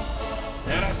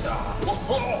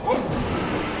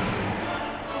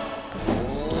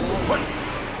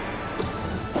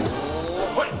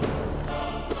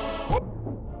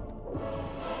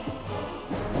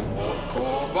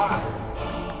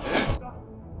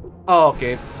 Oh,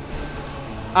 okay.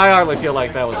 I hardly feel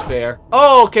like that was fair.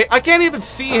 Oh, okay. I can't even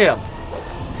see him.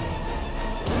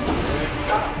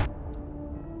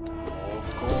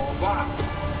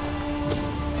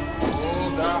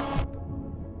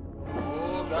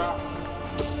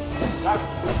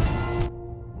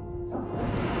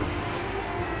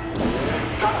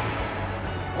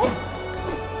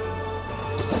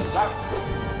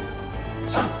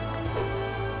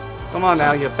 Come on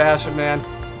now, you bastard man.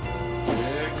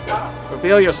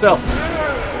 Reveal yourself.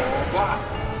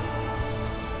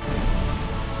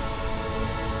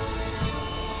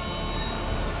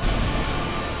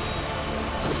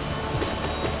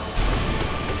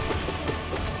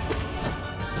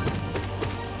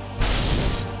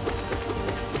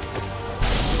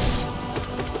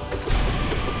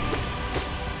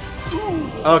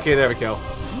 Okay, there we go.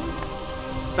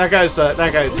 That guy's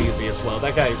easy as well.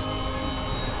 That guy's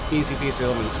easy peasy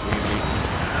lemon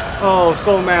squeezy. Oh,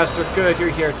 Soul Master, good, you're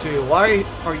here too. Why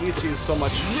are you two so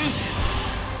much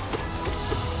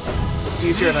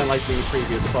easier than like the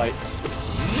previous fights?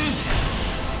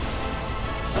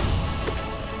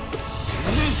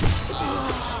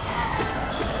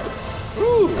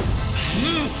 Ooh!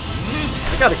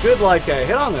 I got a good like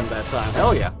hit on him that time.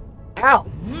 Hell yeah! Ow!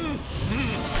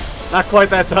 Not quite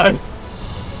that time.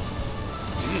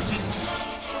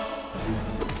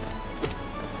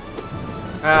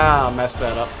 Ah, messed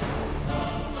that up.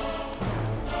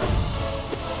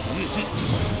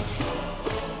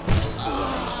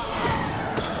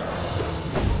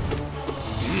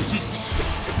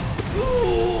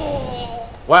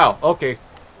 Wow, okay.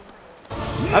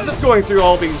 I'm just going through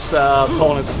all these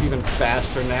opponents even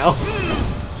faster now.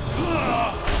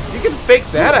 You can fake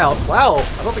that out. Wow,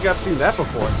 I don't think I've seen that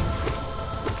before.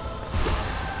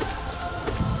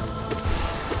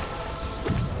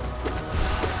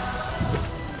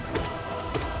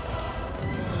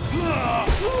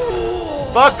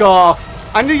 Fuck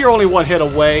off! I knew you're only one hit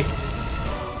away.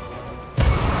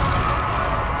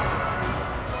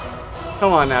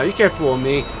 Come on now, you can't fool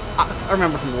me. I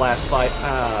remember from the last fight.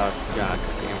 God damn.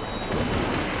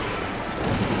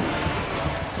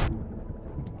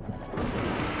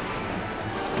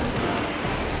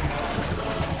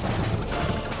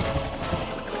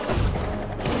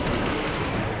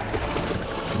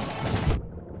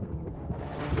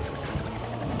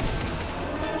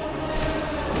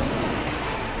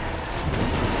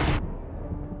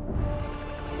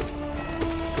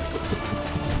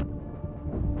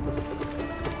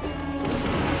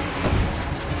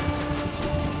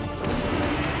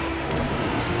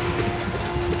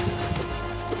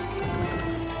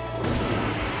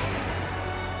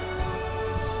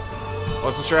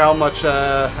 Wasn't sure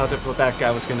how difficult that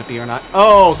guy was going to be or not.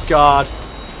 Oh, God.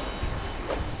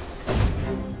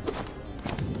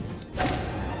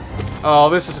 Oh,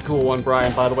 this is a cool one,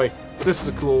 Brian, by the way. This is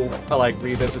a cool,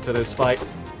 revisit to this fight.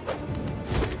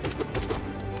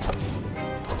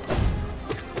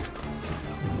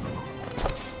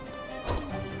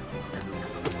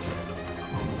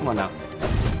 Come on now.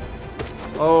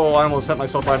 Oh, I almost set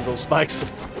myself right into those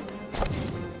spikes.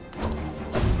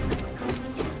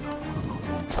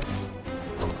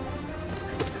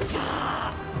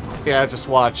 Yeah, just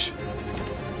watch.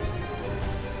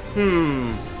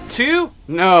 2?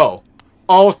 No.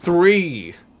 All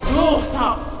 3.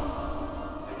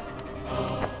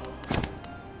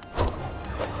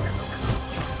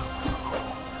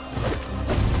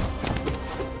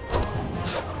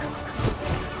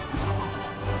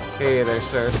 Hey there,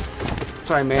 sirs.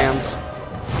 Sorry, ma'ams.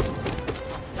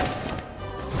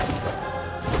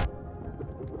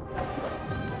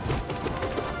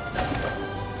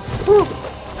 Whew.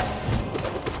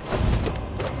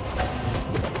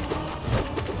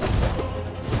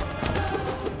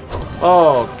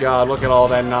 Oh, God, look at all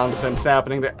that nonsense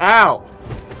happening there. Ow!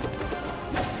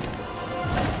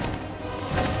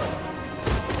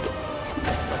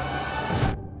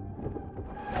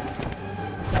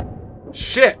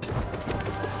 Shit!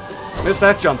 Missed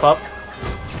that jump up.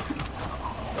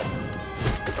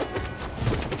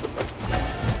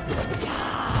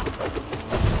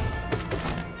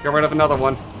 Get rid of another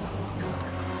one.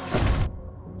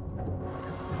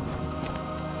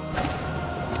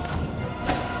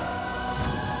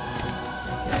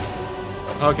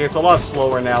 Okay, it's a lot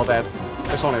slower now that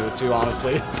there's only the 2,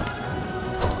 honestly.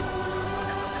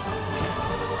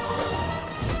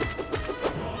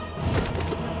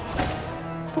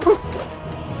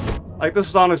 Like, this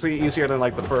is honestly easier than,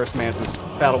 like, the first Mantis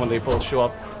battle when they both show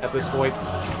up at this point.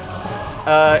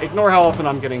 Ignore how often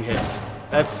I'm getting hit.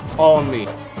 That's all on me.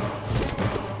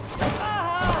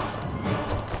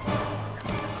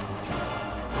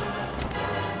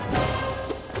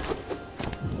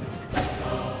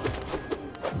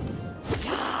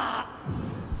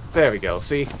 There we go,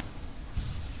 see?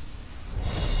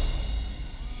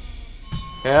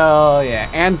 Hell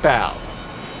yeah, and bow.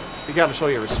 You gotta show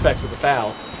your respect for the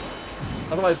bow.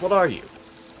 Otherwise, what are you?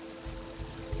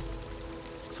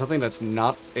 Something that's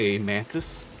not a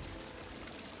mantis?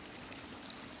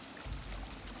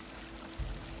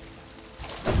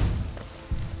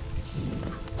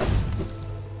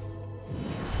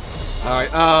 Alright,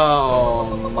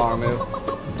 oh, Marmu.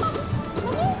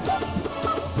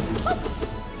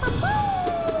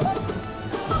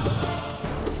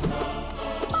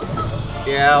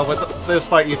 Yeah, with this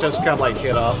fight, you just kind of like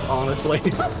hit up, honestly.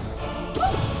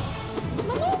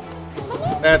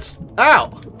 That's... Ow!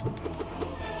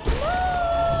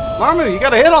 Marmu, you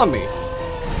got a hit on me!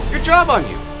 Good job on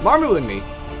you! Marmu and me.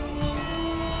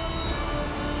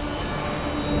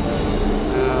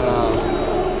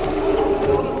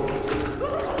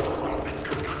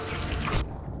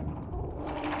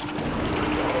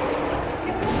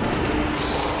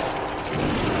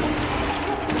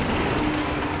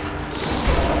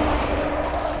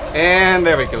 And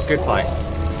there we go. Good fight.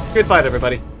 Good fight,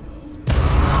 everybody.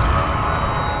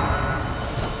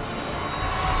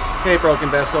 Hey, Broken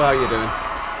Vessel, how you doing?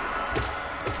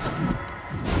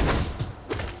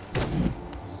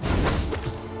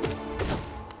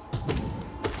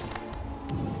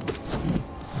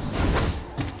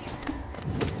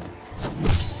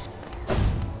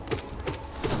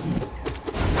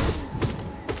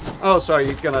 Oh, sorry,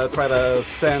 you're gonna try to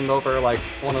send over, like,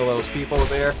 one of those people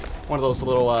there? One of those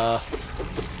little,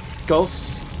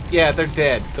 ghosts? Yeah, they're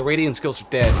dead. The Radiant skills are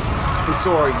dead. And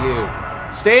so are you.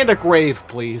 Stay in the grave,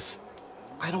 please.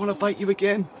 I don't want to fight you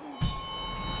again.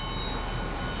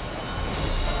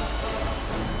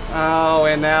 Oh,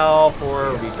 and now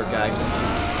for Reaper guy.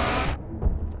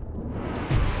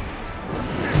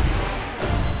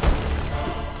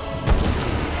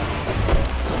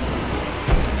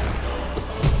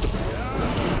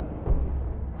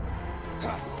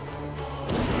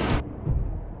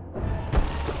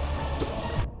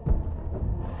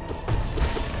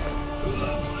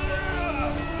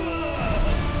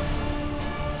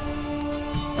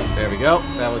 There we go.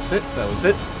 That was it. That was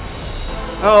it.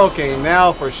 Okay,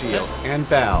 now for shield and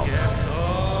bow.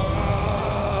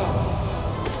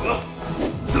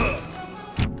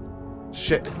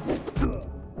 Shit.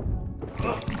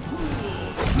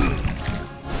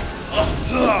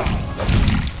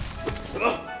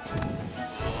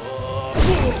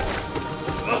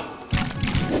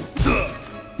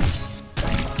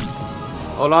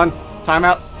 Hold on. Time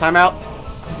out. Time out.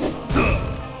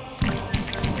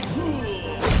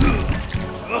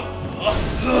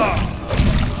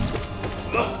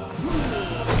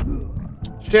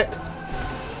 Shit.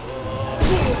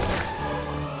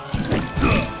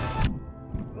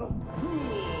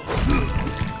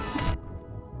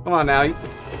 Come on now. You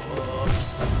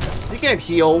can't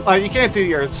heal. You can't do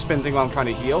your spin thing while I'm trying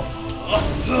to heal.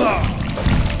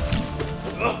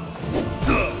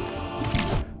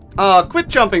 Quit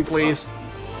jumping, please.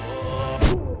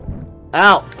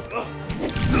 Ow.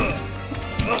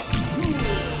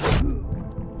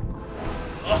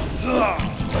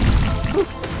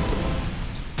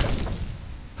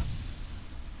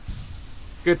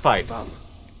 Good fight.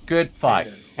 Good fight.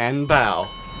 And bow.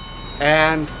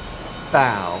 And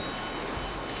bow.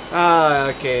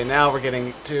 Okay, now we're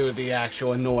getting to the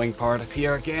actual annoying part of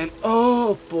here again.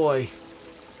 Oh, boy.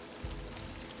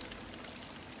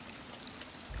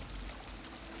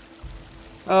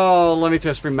 Oh, let me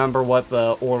just remember what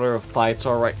the order of fights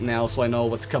are right now so I know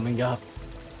what's coming up.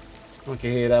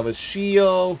 Okay, that was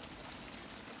Shio.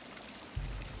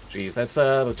 Geez, that's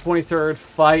the 23rd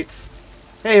fight.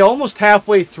 Hey, almost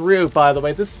halfway through, by the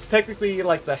way. This is technically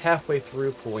like the halfway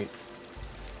through point.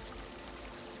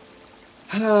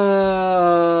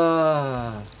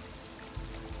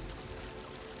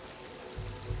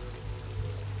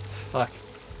 Fuck.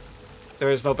 There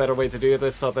is no better way to do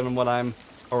this other than what I'm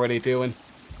already doing.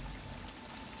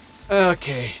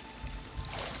 Okay.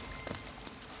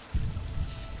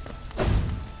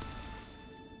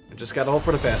 I just gotta hope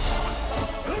for the best.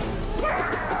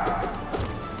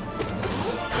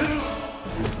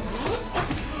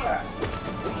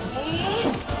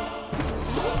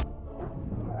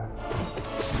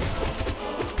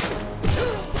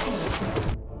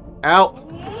 Out.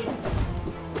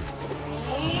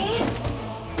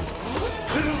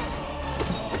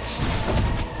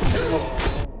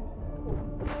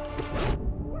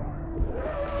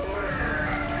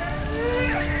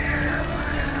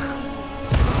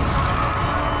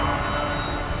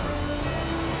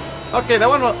 Okay, that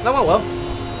went well.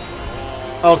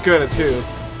 Oh, good, it's who.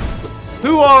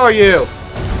 Who are you?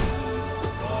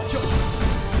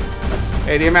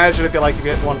 Hey, do you imagine if you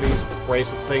get one of these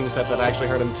bracelet things that actually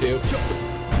hurt him too?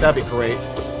 That'd be great.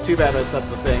 Too bad that's not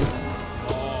the thing.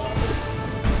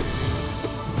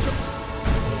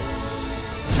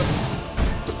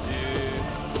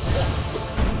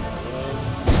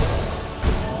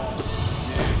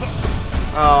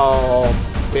 Oh,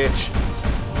 bitch.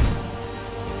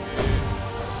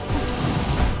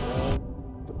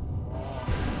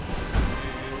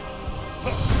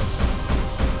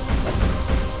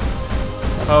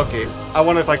 Okay, I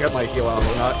wonder if I got my heal out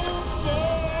or not.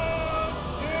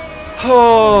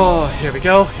 Oh, here we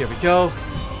go, here we go.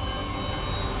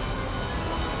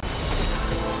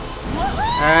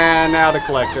 And now the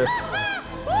collector.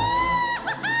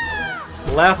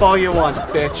 Laugh all you want,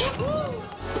 bitch.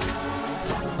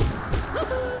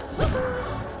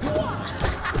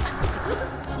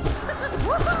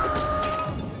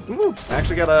 Ooh,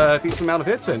 actually got a decent amount of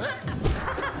hits in.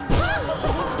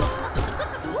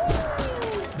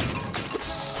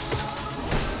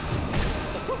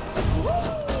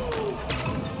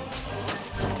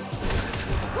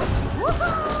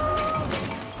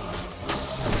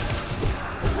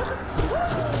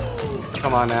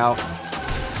 Come on now.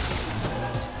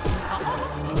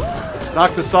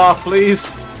 Knock this off,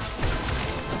 please.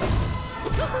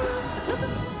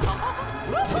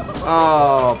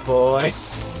 Oh, boy.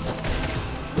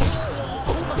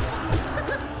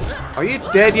 Are you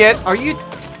dead yet? Are you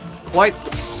quite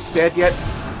dead yet?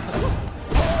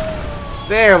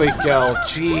 There we go.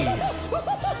 Jeez.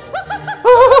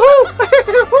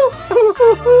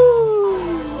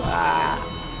 Ah.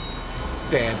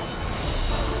 Dead.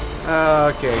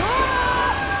 Okay.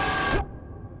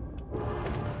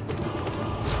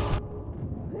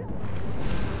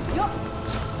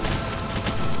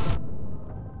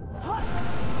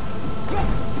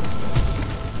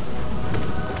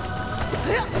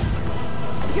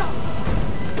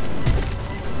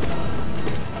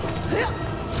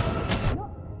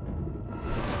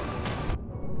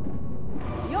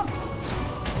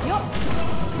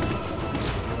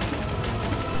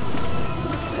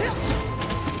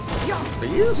 Are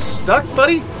you stuck,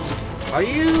 buddy? Are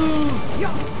you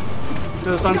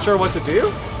just unsure what to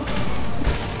do?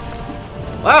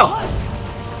 Wow.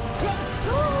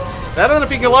 That ended up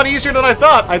being a lot easier than I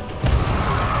thought. I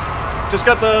just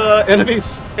got the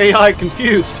enemy's AI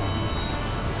confused.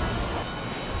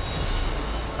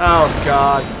 Oh,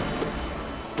 God.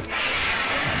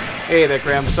 Hey there,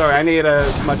 Graham. Sorry, I need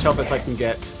as much help as I can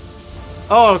get.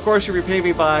 Oh, of course you repay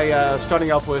me by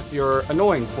starting off with your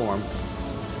annoying form.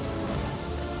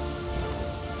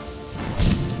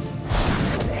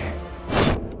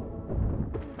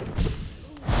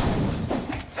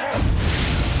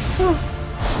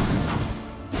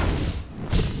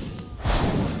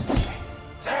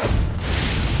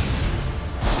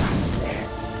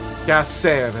 Gotta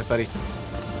say, everybody.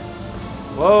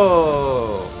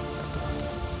 Whoa.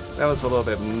 That was a little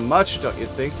bit much, don't you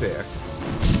think, there?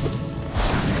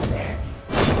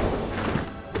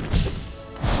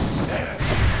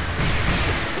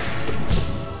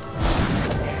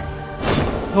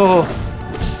 Oh.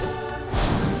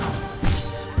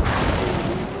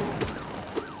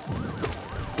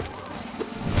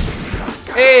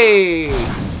 Hey! I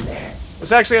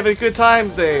was actually having a good time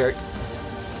there.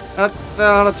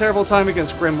 Not a terrible time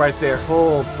against Grim right there.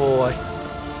 Oh boy.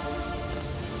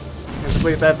 Can't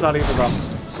believe that's not even a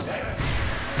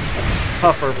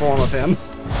tougher form of him.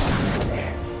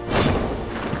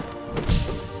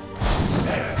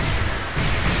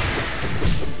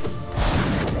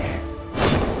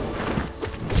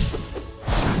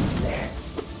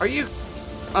 Are you...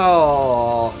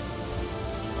 Oh...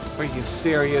 Are you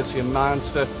serious, you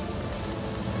monster?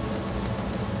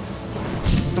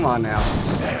 Come on now.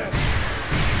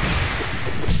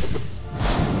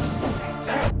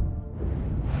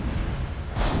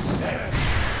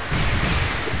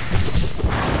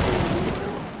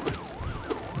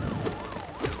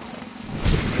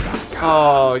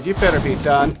 Oh, you better be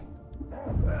done.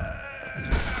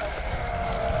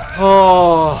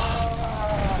 Oh,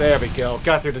 there we go.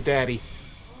 Got through to Daddy.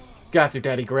 Got through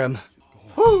Daddy Grim.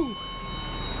 Whew. You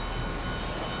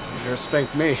sure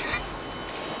spanked me.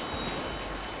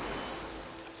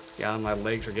 Yeah, my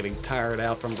legs are getting tired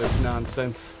out from this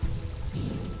nonsense.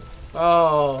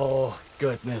 Oh,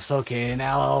 goodness. Okay,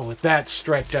 now with that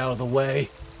stretch out of the way.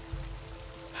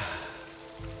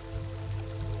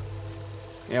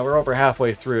 Yeah, we're over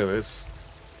halfway through this.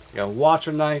 We got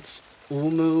Watcher Knights,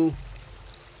 Umu,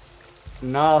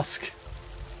 Nosk,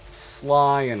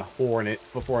 Sly, and Hornet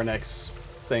before our next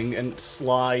thing. And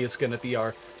Sly is going to be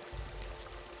our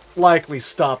likely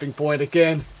stopping point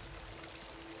again.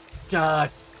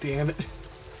 God damn it.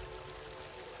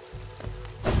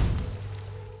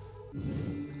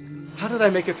 How did I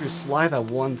make it through Sly that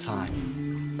one time?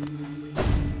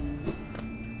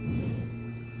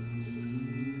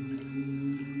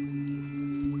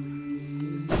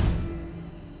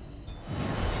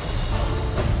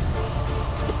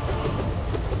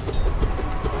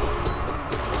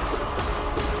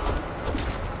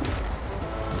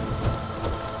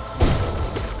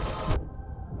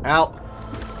 Out.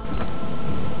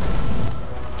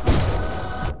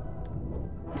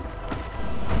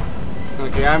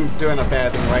 Okay, I'm doing a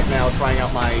bad thing right now, trying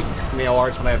out my nail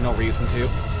arts when I have no reason to.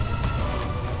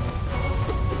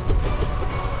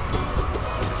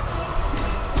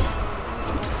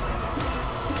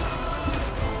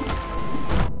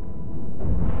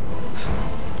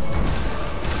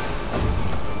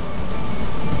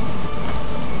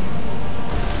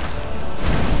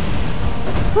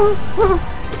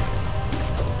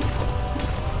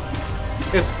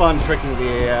 It's fun tricking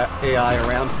the AI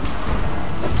around.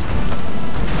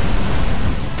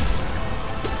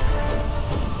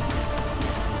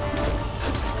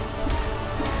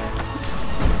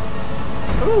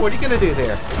 Ooh, what are you gonna do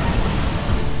there?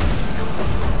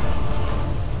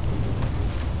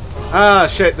 Ah,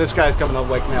 shit, this guy's coming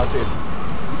awake now, too.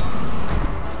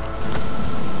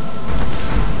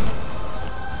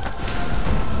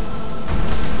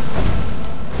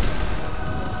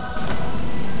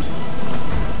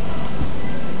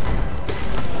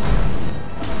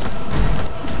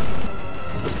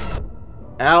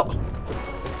 Out.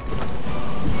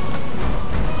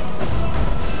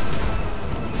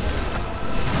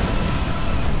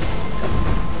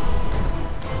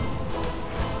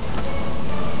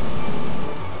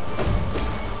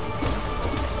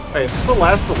 Hey, is this the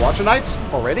last of the Watcher Knights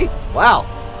already? Wow.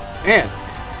 Man.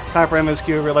 Time for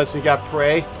MSQ, realize we got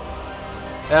prey.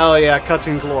 Hell yeah,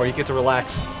 cutscene galore, you get to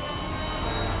relax.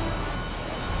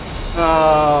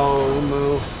 Oh,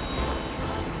 move.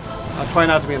 I'll try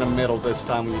not to be in the middle this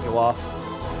time when you go off.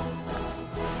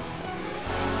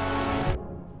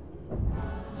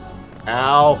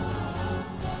 Ow.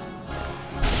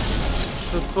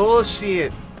 This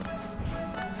bullshit.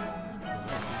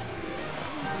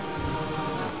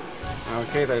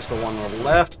 Okay, there's the one on the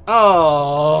left.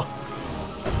 Oh.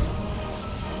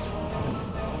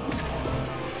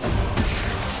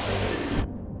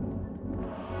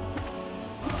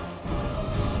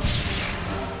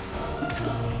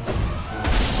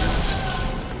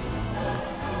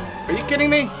 Are you kidding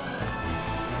me?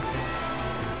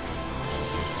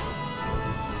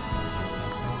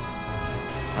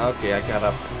 Okay, I got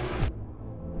up.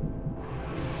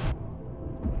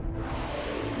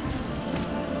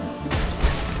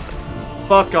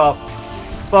 Fuck off.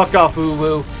 Fuck off,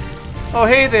 Ulu. Oh,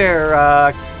 hey there,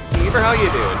 Beaver, how you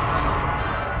doing?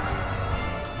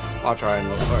 I'll try and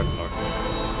look.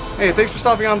 Hey, thanks for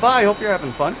stopping on by. Hope you're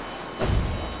having fun.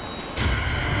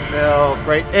 Oh,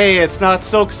 great. Hey, it's not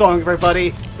Silksong,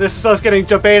 everybody. This is us getting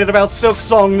debated about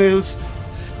Silksong news.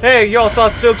 Hey, y'all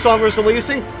thought Silksong was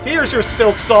releasing? Here's your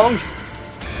Silksong.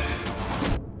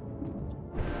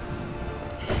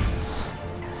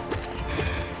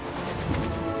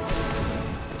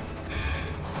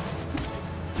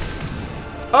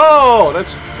 Oh,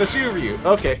 that's you, Ryu.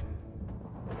 Okay.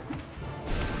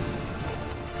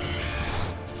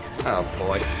 Oh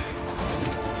boy.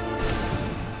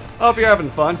 Hope you're having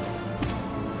fun.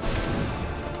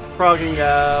 Progging,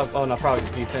 oh no, probably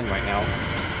P10 right now.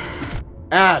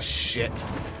 Ah, shit.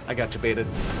 I got you baited.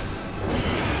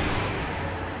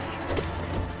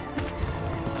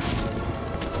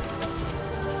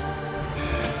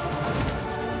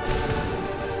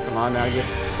 Come on now, you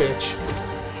bitch.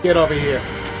 Get over here.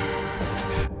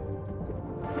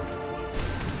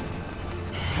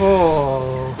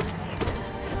 Oh.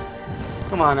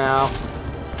 Come on now.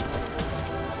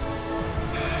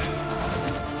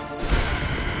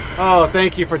 Oh,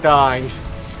 thank you for dying.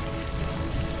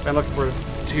 Been looking for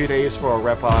 2 days for a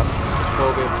rep on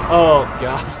COVIDs. Oh,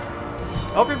 God.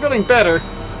 Hope you're feeling better.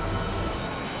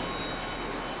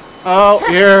 Oh,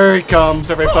 here he comes,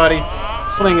 everybody.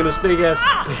 Slinging this big-ass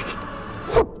dick.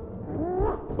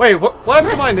 Wait, what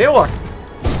happened to my nail art?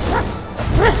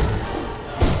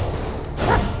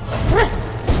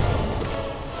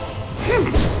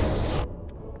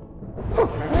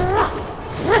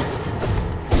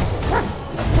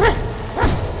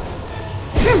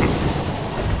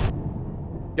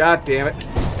 God damn it.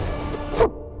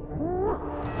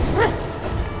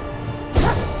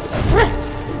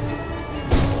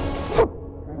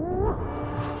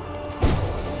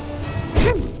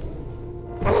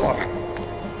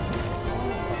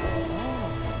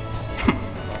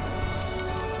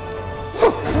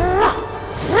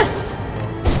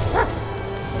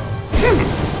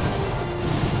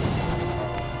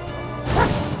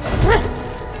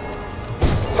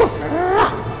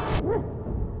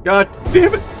 God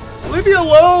damn it! Leave me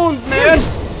alone, man!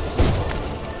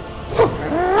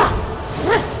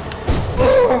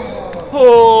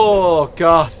 Oh,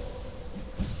 God.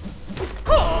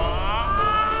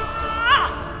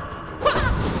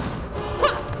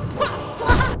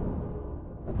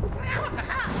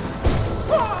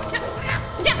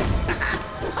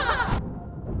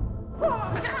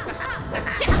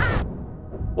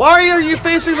 Why are you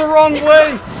facing the wrong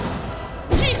way?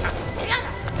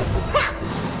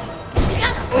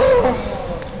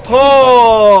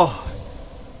 Oh!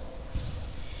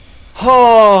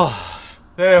 Oh!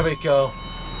 There we go.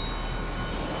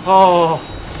 Oh!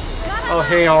 Oh,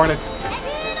 hey, Hornet.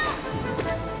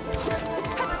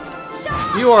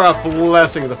 You are a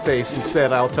blessing in the face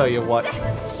instead, I'll tell you what.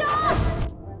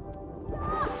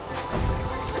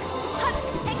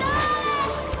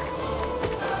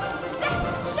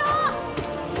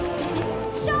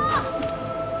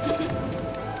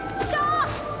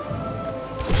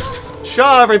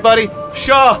 Shaw, everybody!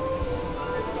 Shaw!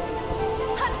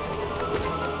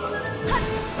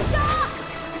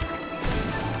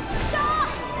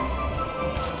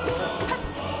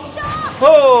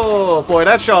 Oh, boy,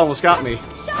 that Shaw almost got me.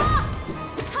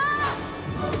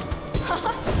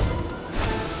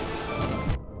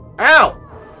 Ow!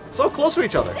 So close to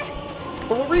each other.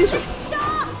 For what reason?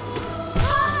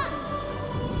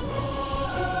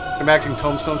 I'm acting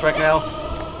tombstones right now.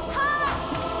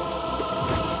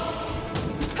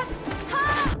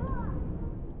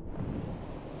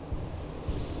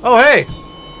 Oh, hey!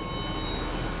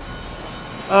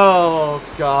 Oh,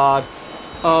 God.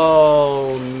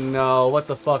 Oh, no. What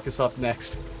the fuck is up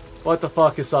next? What the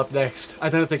fuck is up next? I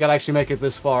didn't think I'd actually make it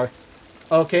this far.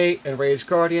 Okay, Enraged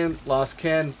Guardian, Lost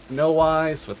Ken, No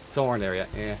Eyes, with Thorn area.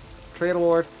 Eh. Trade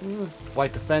Award,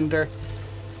 White Defender.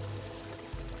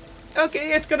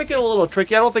 Okay, it's gonna get a little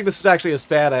tricky. I don't think this is actually as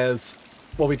bad as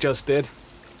what we just did.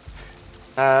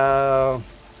 Max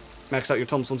out your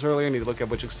tombstones earlier. Need to look at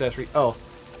which accessory. Oh.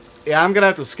 Yeah, I'm gonna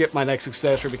have to skip my next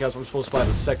accessory because I'm supposed to buy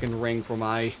the second ring for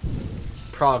my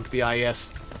Prog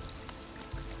BIS.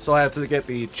 So I have to get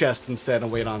the chest instead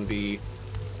and wait on the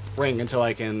ring until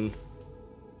I can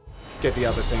get the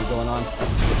other thing going on.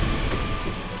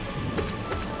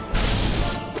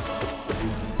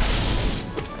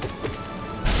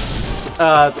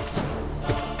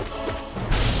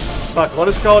 Fuck, what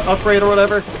is it called? Upgrade or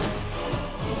whatever?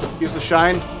 Use the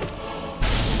shine.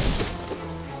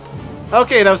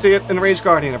 Okay, that was the Enraged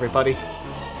Guardian, everybody.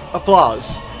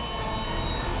 Applause.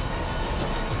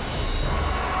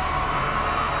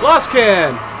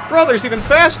 Lostkin! Brother's even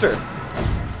faster!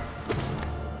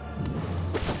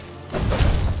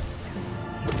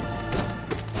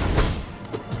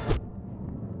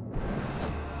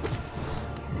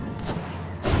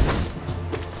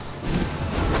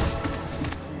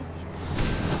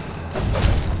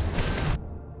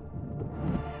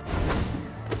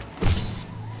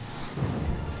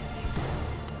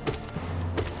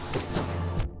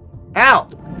 Ow!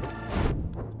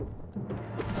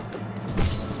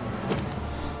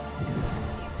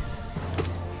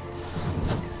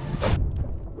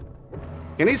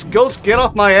 Can these ghosts get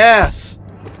off my ass?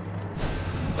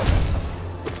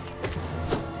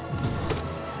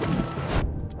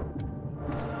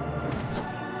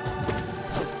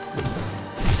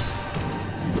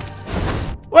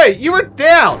 Wait, you were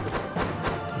down!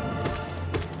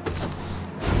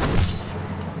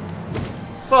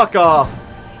 Fuck off.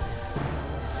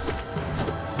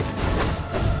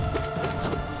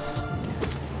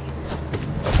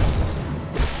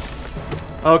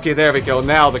 Okay, there we go.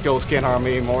 Now the ghost can't harm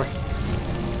me anymore.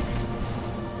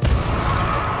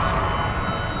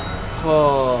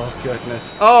 Oh,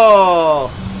 goodness. Oh!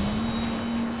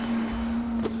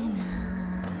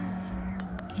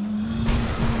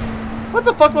 What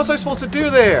the fuck was I supposed to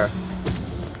do there?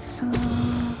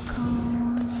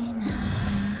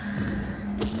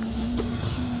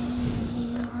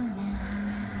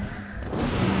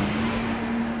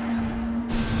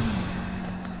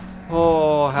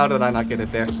 Oh, how did I not get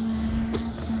it there?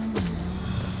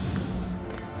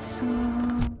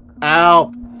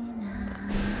 Ow!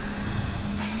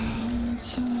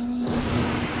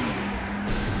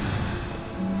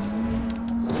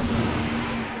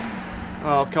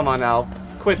 Oh, come on now.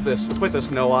 Quit this. Quit this,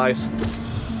 No Eyes.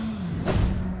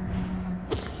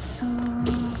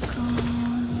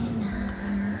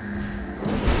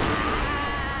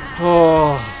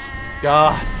 Oh,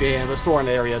 god damn. The Thorn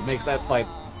area makes that fight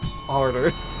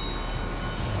harder.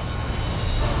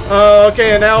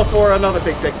 Okay, and now for another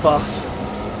big dick boss.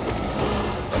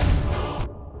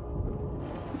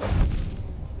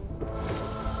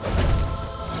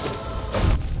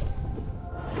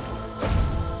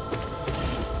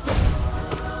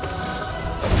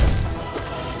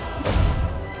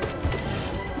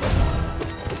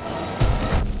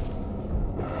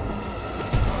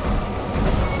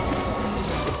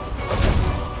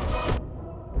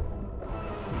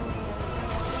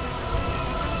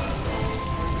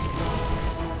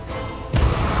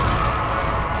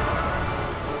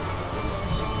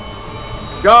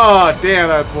 God damn,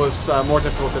 that was more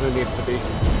difficult than it needed to be.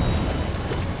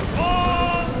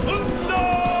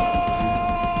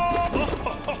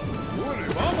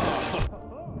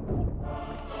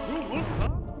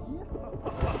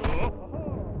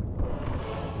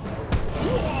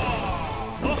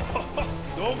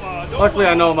 Luckily,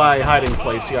 I know my hiding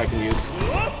place here I can use.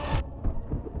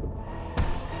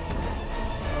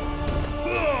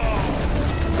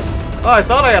 Oh, I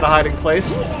thought I had a hiding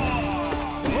place.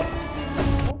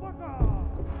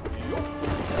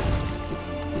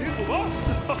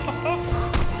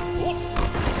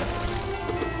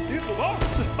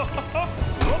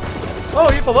 Oh,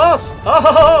 evil boss!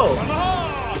 Oh!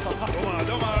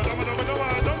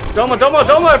 Doma, Doma,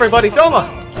 Doma, everybody,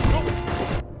 Doma!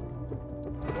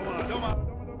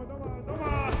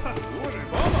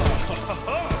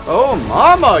 Oh,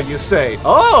 mama, you say?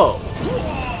 Oh!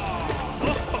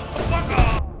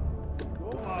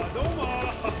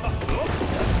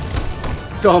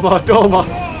 Doma, Doma!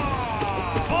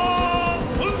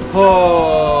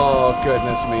 Oh,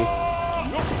 goodness me.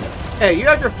 Hey, you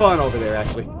have your fun over there,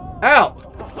 actually. Ow!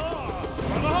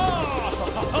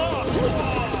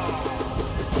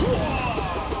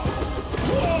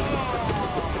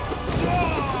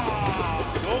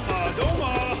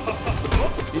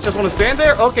 You just want to stand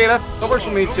there? Okay, that works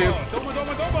for me too.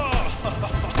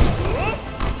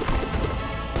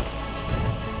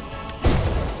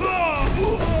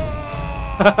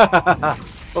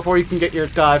 Before you can get your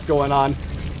dive going on.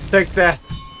 Take that.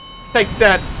 Take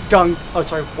that, dung. Oh,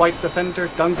 sorry, white defender?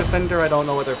 Dung defender? I don't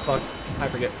know what they're fuck. I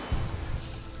forget.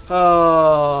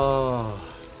 Oh.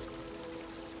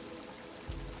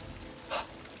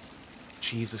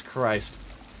 Jesus Christ.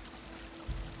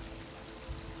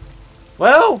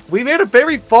 Well, we made it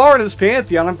very far in this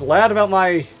Pantheon. I'm glad about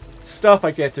my stuff I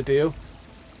get to do.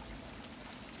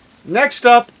 Next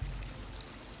up.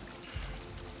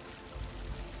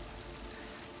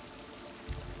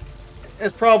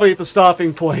 It's probably the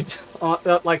stopping point.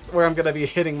 Like, where I'm going to be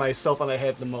hitting myself on the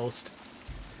head the most.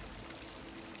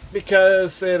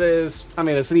 Because it is... I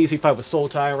mean, it's an easy fight with Soul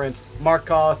Tyrant.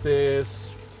 Markoth is...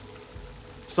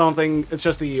 something... It's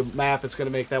just the map that's going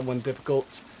to make that one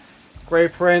difficult. Grey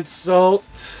Prince, Zolt.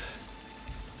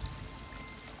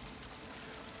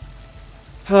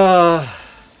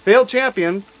 Failed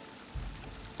Champion.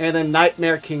 And then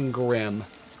Nightmare King Grim.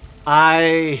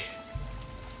 I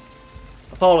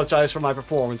apologize for my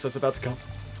performance that's about to come.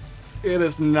 It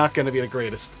is not going to be the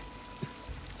greatest.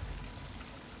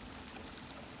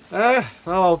 Well,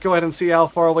 I'll go ahead and see how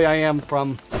far away I am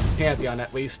from Pantheon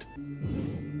at least.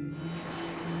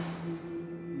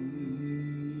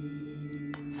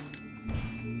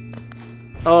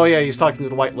 Oh yeah, he's talking to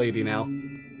the white lady now.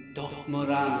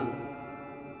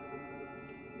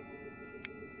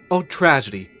 Oh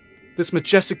tragedy. This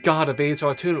majestic god evades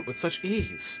our attunement with such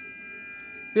ease.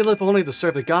 We live only to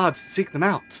serve the gods and seek them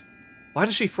out. Why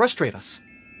does she frustrate us?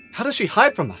 How does she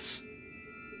hide from us?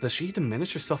 Does she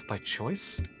diminish herself by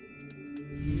choice?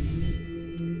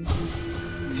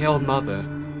 Hail Mother,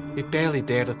 we barely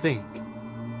dare to think.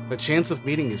 The chance of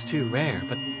meeting is too rare,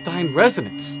 but thine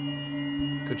resonance.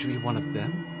 Could you be one of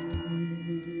them?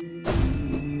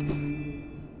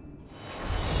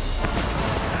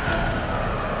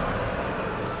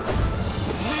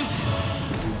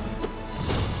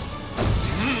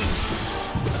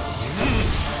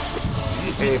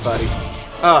 Hey, buddy.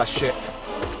 Ah, shit.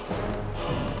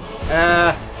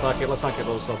 Fuck it. Let's not get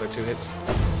those other two hits.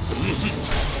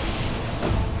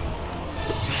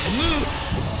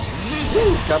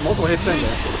 Ooh, got multiple hits in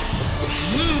there.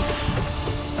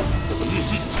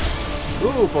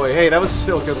 Ooh, boy. Hey, that was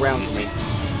still a good round for me.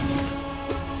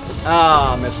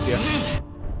 Ah, missed you.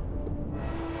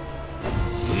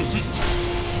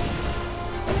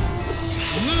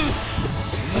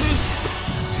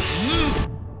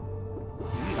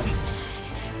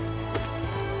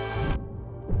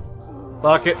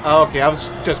 Fuck it. Oh, okay, I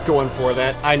was just going for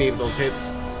that. I needed those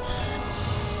hits.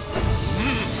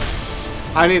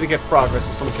 I need to get progress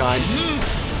of some kind.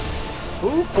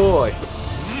 Ooh, boy.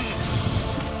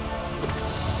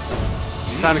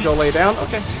 Time to go lay down?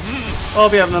 Okay. I'll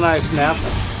be having a nice nap.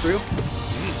 Through.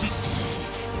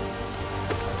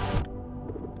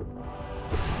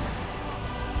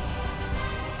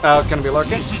 Gonna be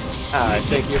lurking? Alright,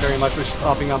 thank you very much for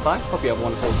stopping on by. Hope you have a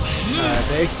wonderful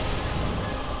day.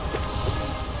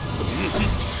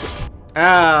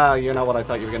 Ah, you're not what I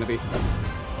thought you were gonna be.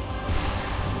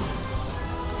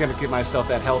 Gonna give myself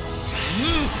that health.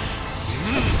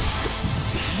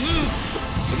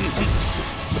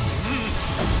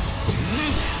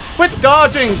 Quit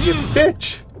dodging, you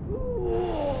bitch!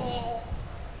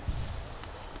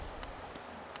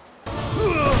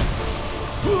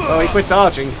 Oh, he quit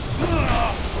dodging.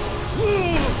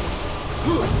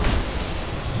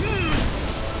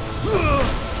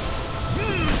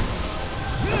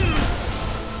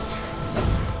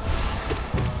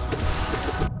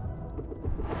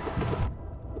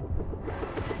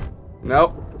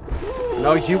 Nope.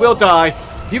 No, you will die.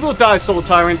 You will die, Soul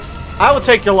Tyrant. I will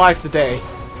take your life today.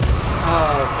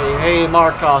 Okay, hey,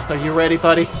 Markoth, are you ready,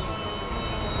 buddy?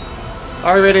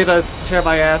 Are you ready to tear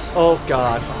my ass? Oh,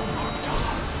 God.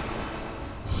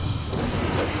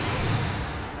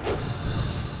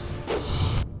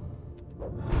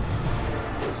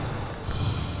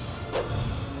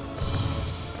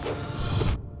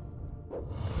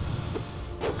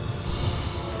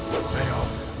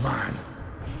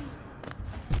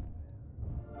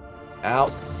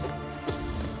 Out.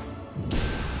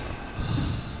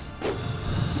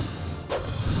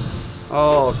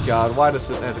 Oh God, why does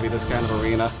it have to be this kind of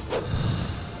arena?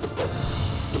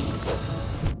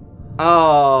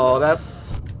 Oh, that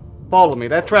followed me,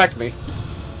 that tracked me.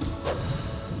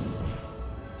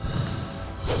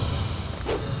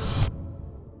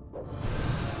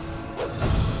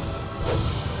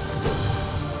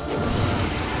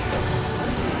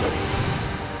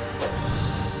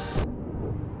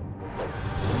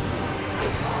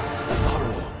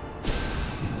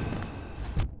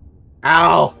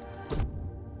 Ow!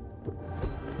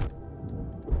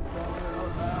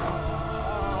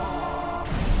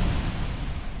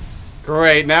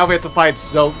 Great, now we have to fight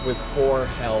Zote with 4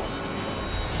 health.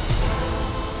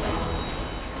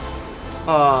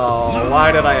 Oh,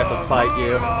 why did I have to fight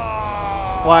you?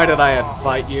 Why did I have to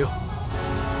fight you?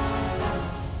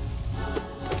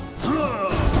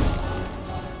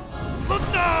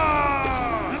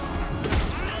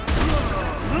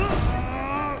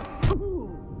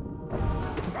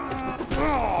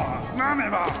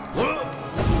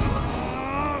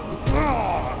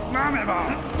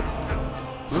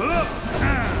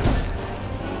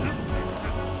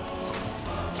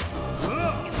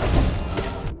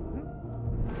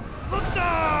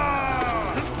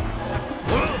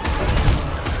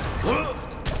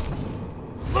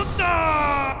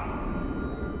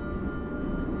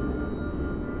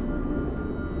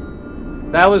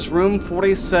 That was room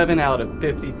 47 out of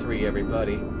 53,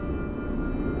 everybody.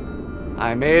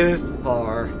 I made it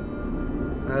far.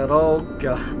 And oh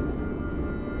God.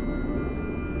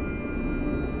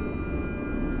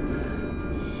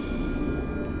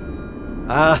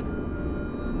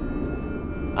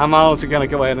 I'm honestly gonna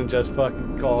go ahead and just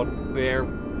fucking call it there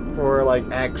for like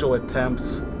actual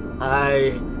attempts.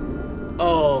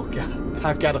 Oh God,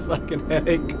 I've got a fucking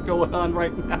headache going on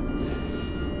right now.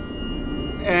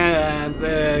 And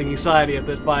the anxiety of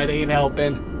this fight ain't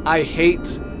helping. I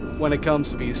hate when it comes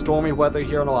to be stormy weather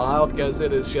here in Ohio because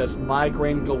it is just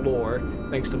migraine galore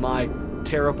thanks to my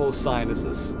terrible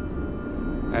sinuses.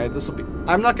 Alright, this will be...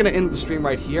 I'm not going to end the stream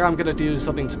right here. I'm going to do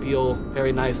something to feel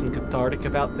very nice and cathartic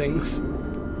about things.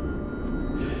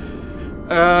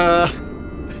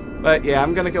 But yeah,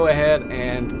 I'm going to go ahead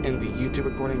and end the YouTube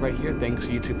recording right here. Thanks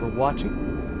YouTube for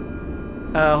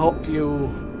watching. Hope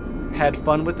you had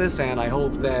fun with this, and I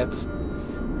hope that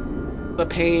the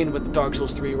pain with the Dark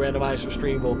Souls 3 randomizer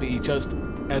stream will be just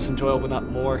as enjoyable, not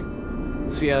more.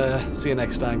 See ya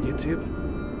next time, YouTube.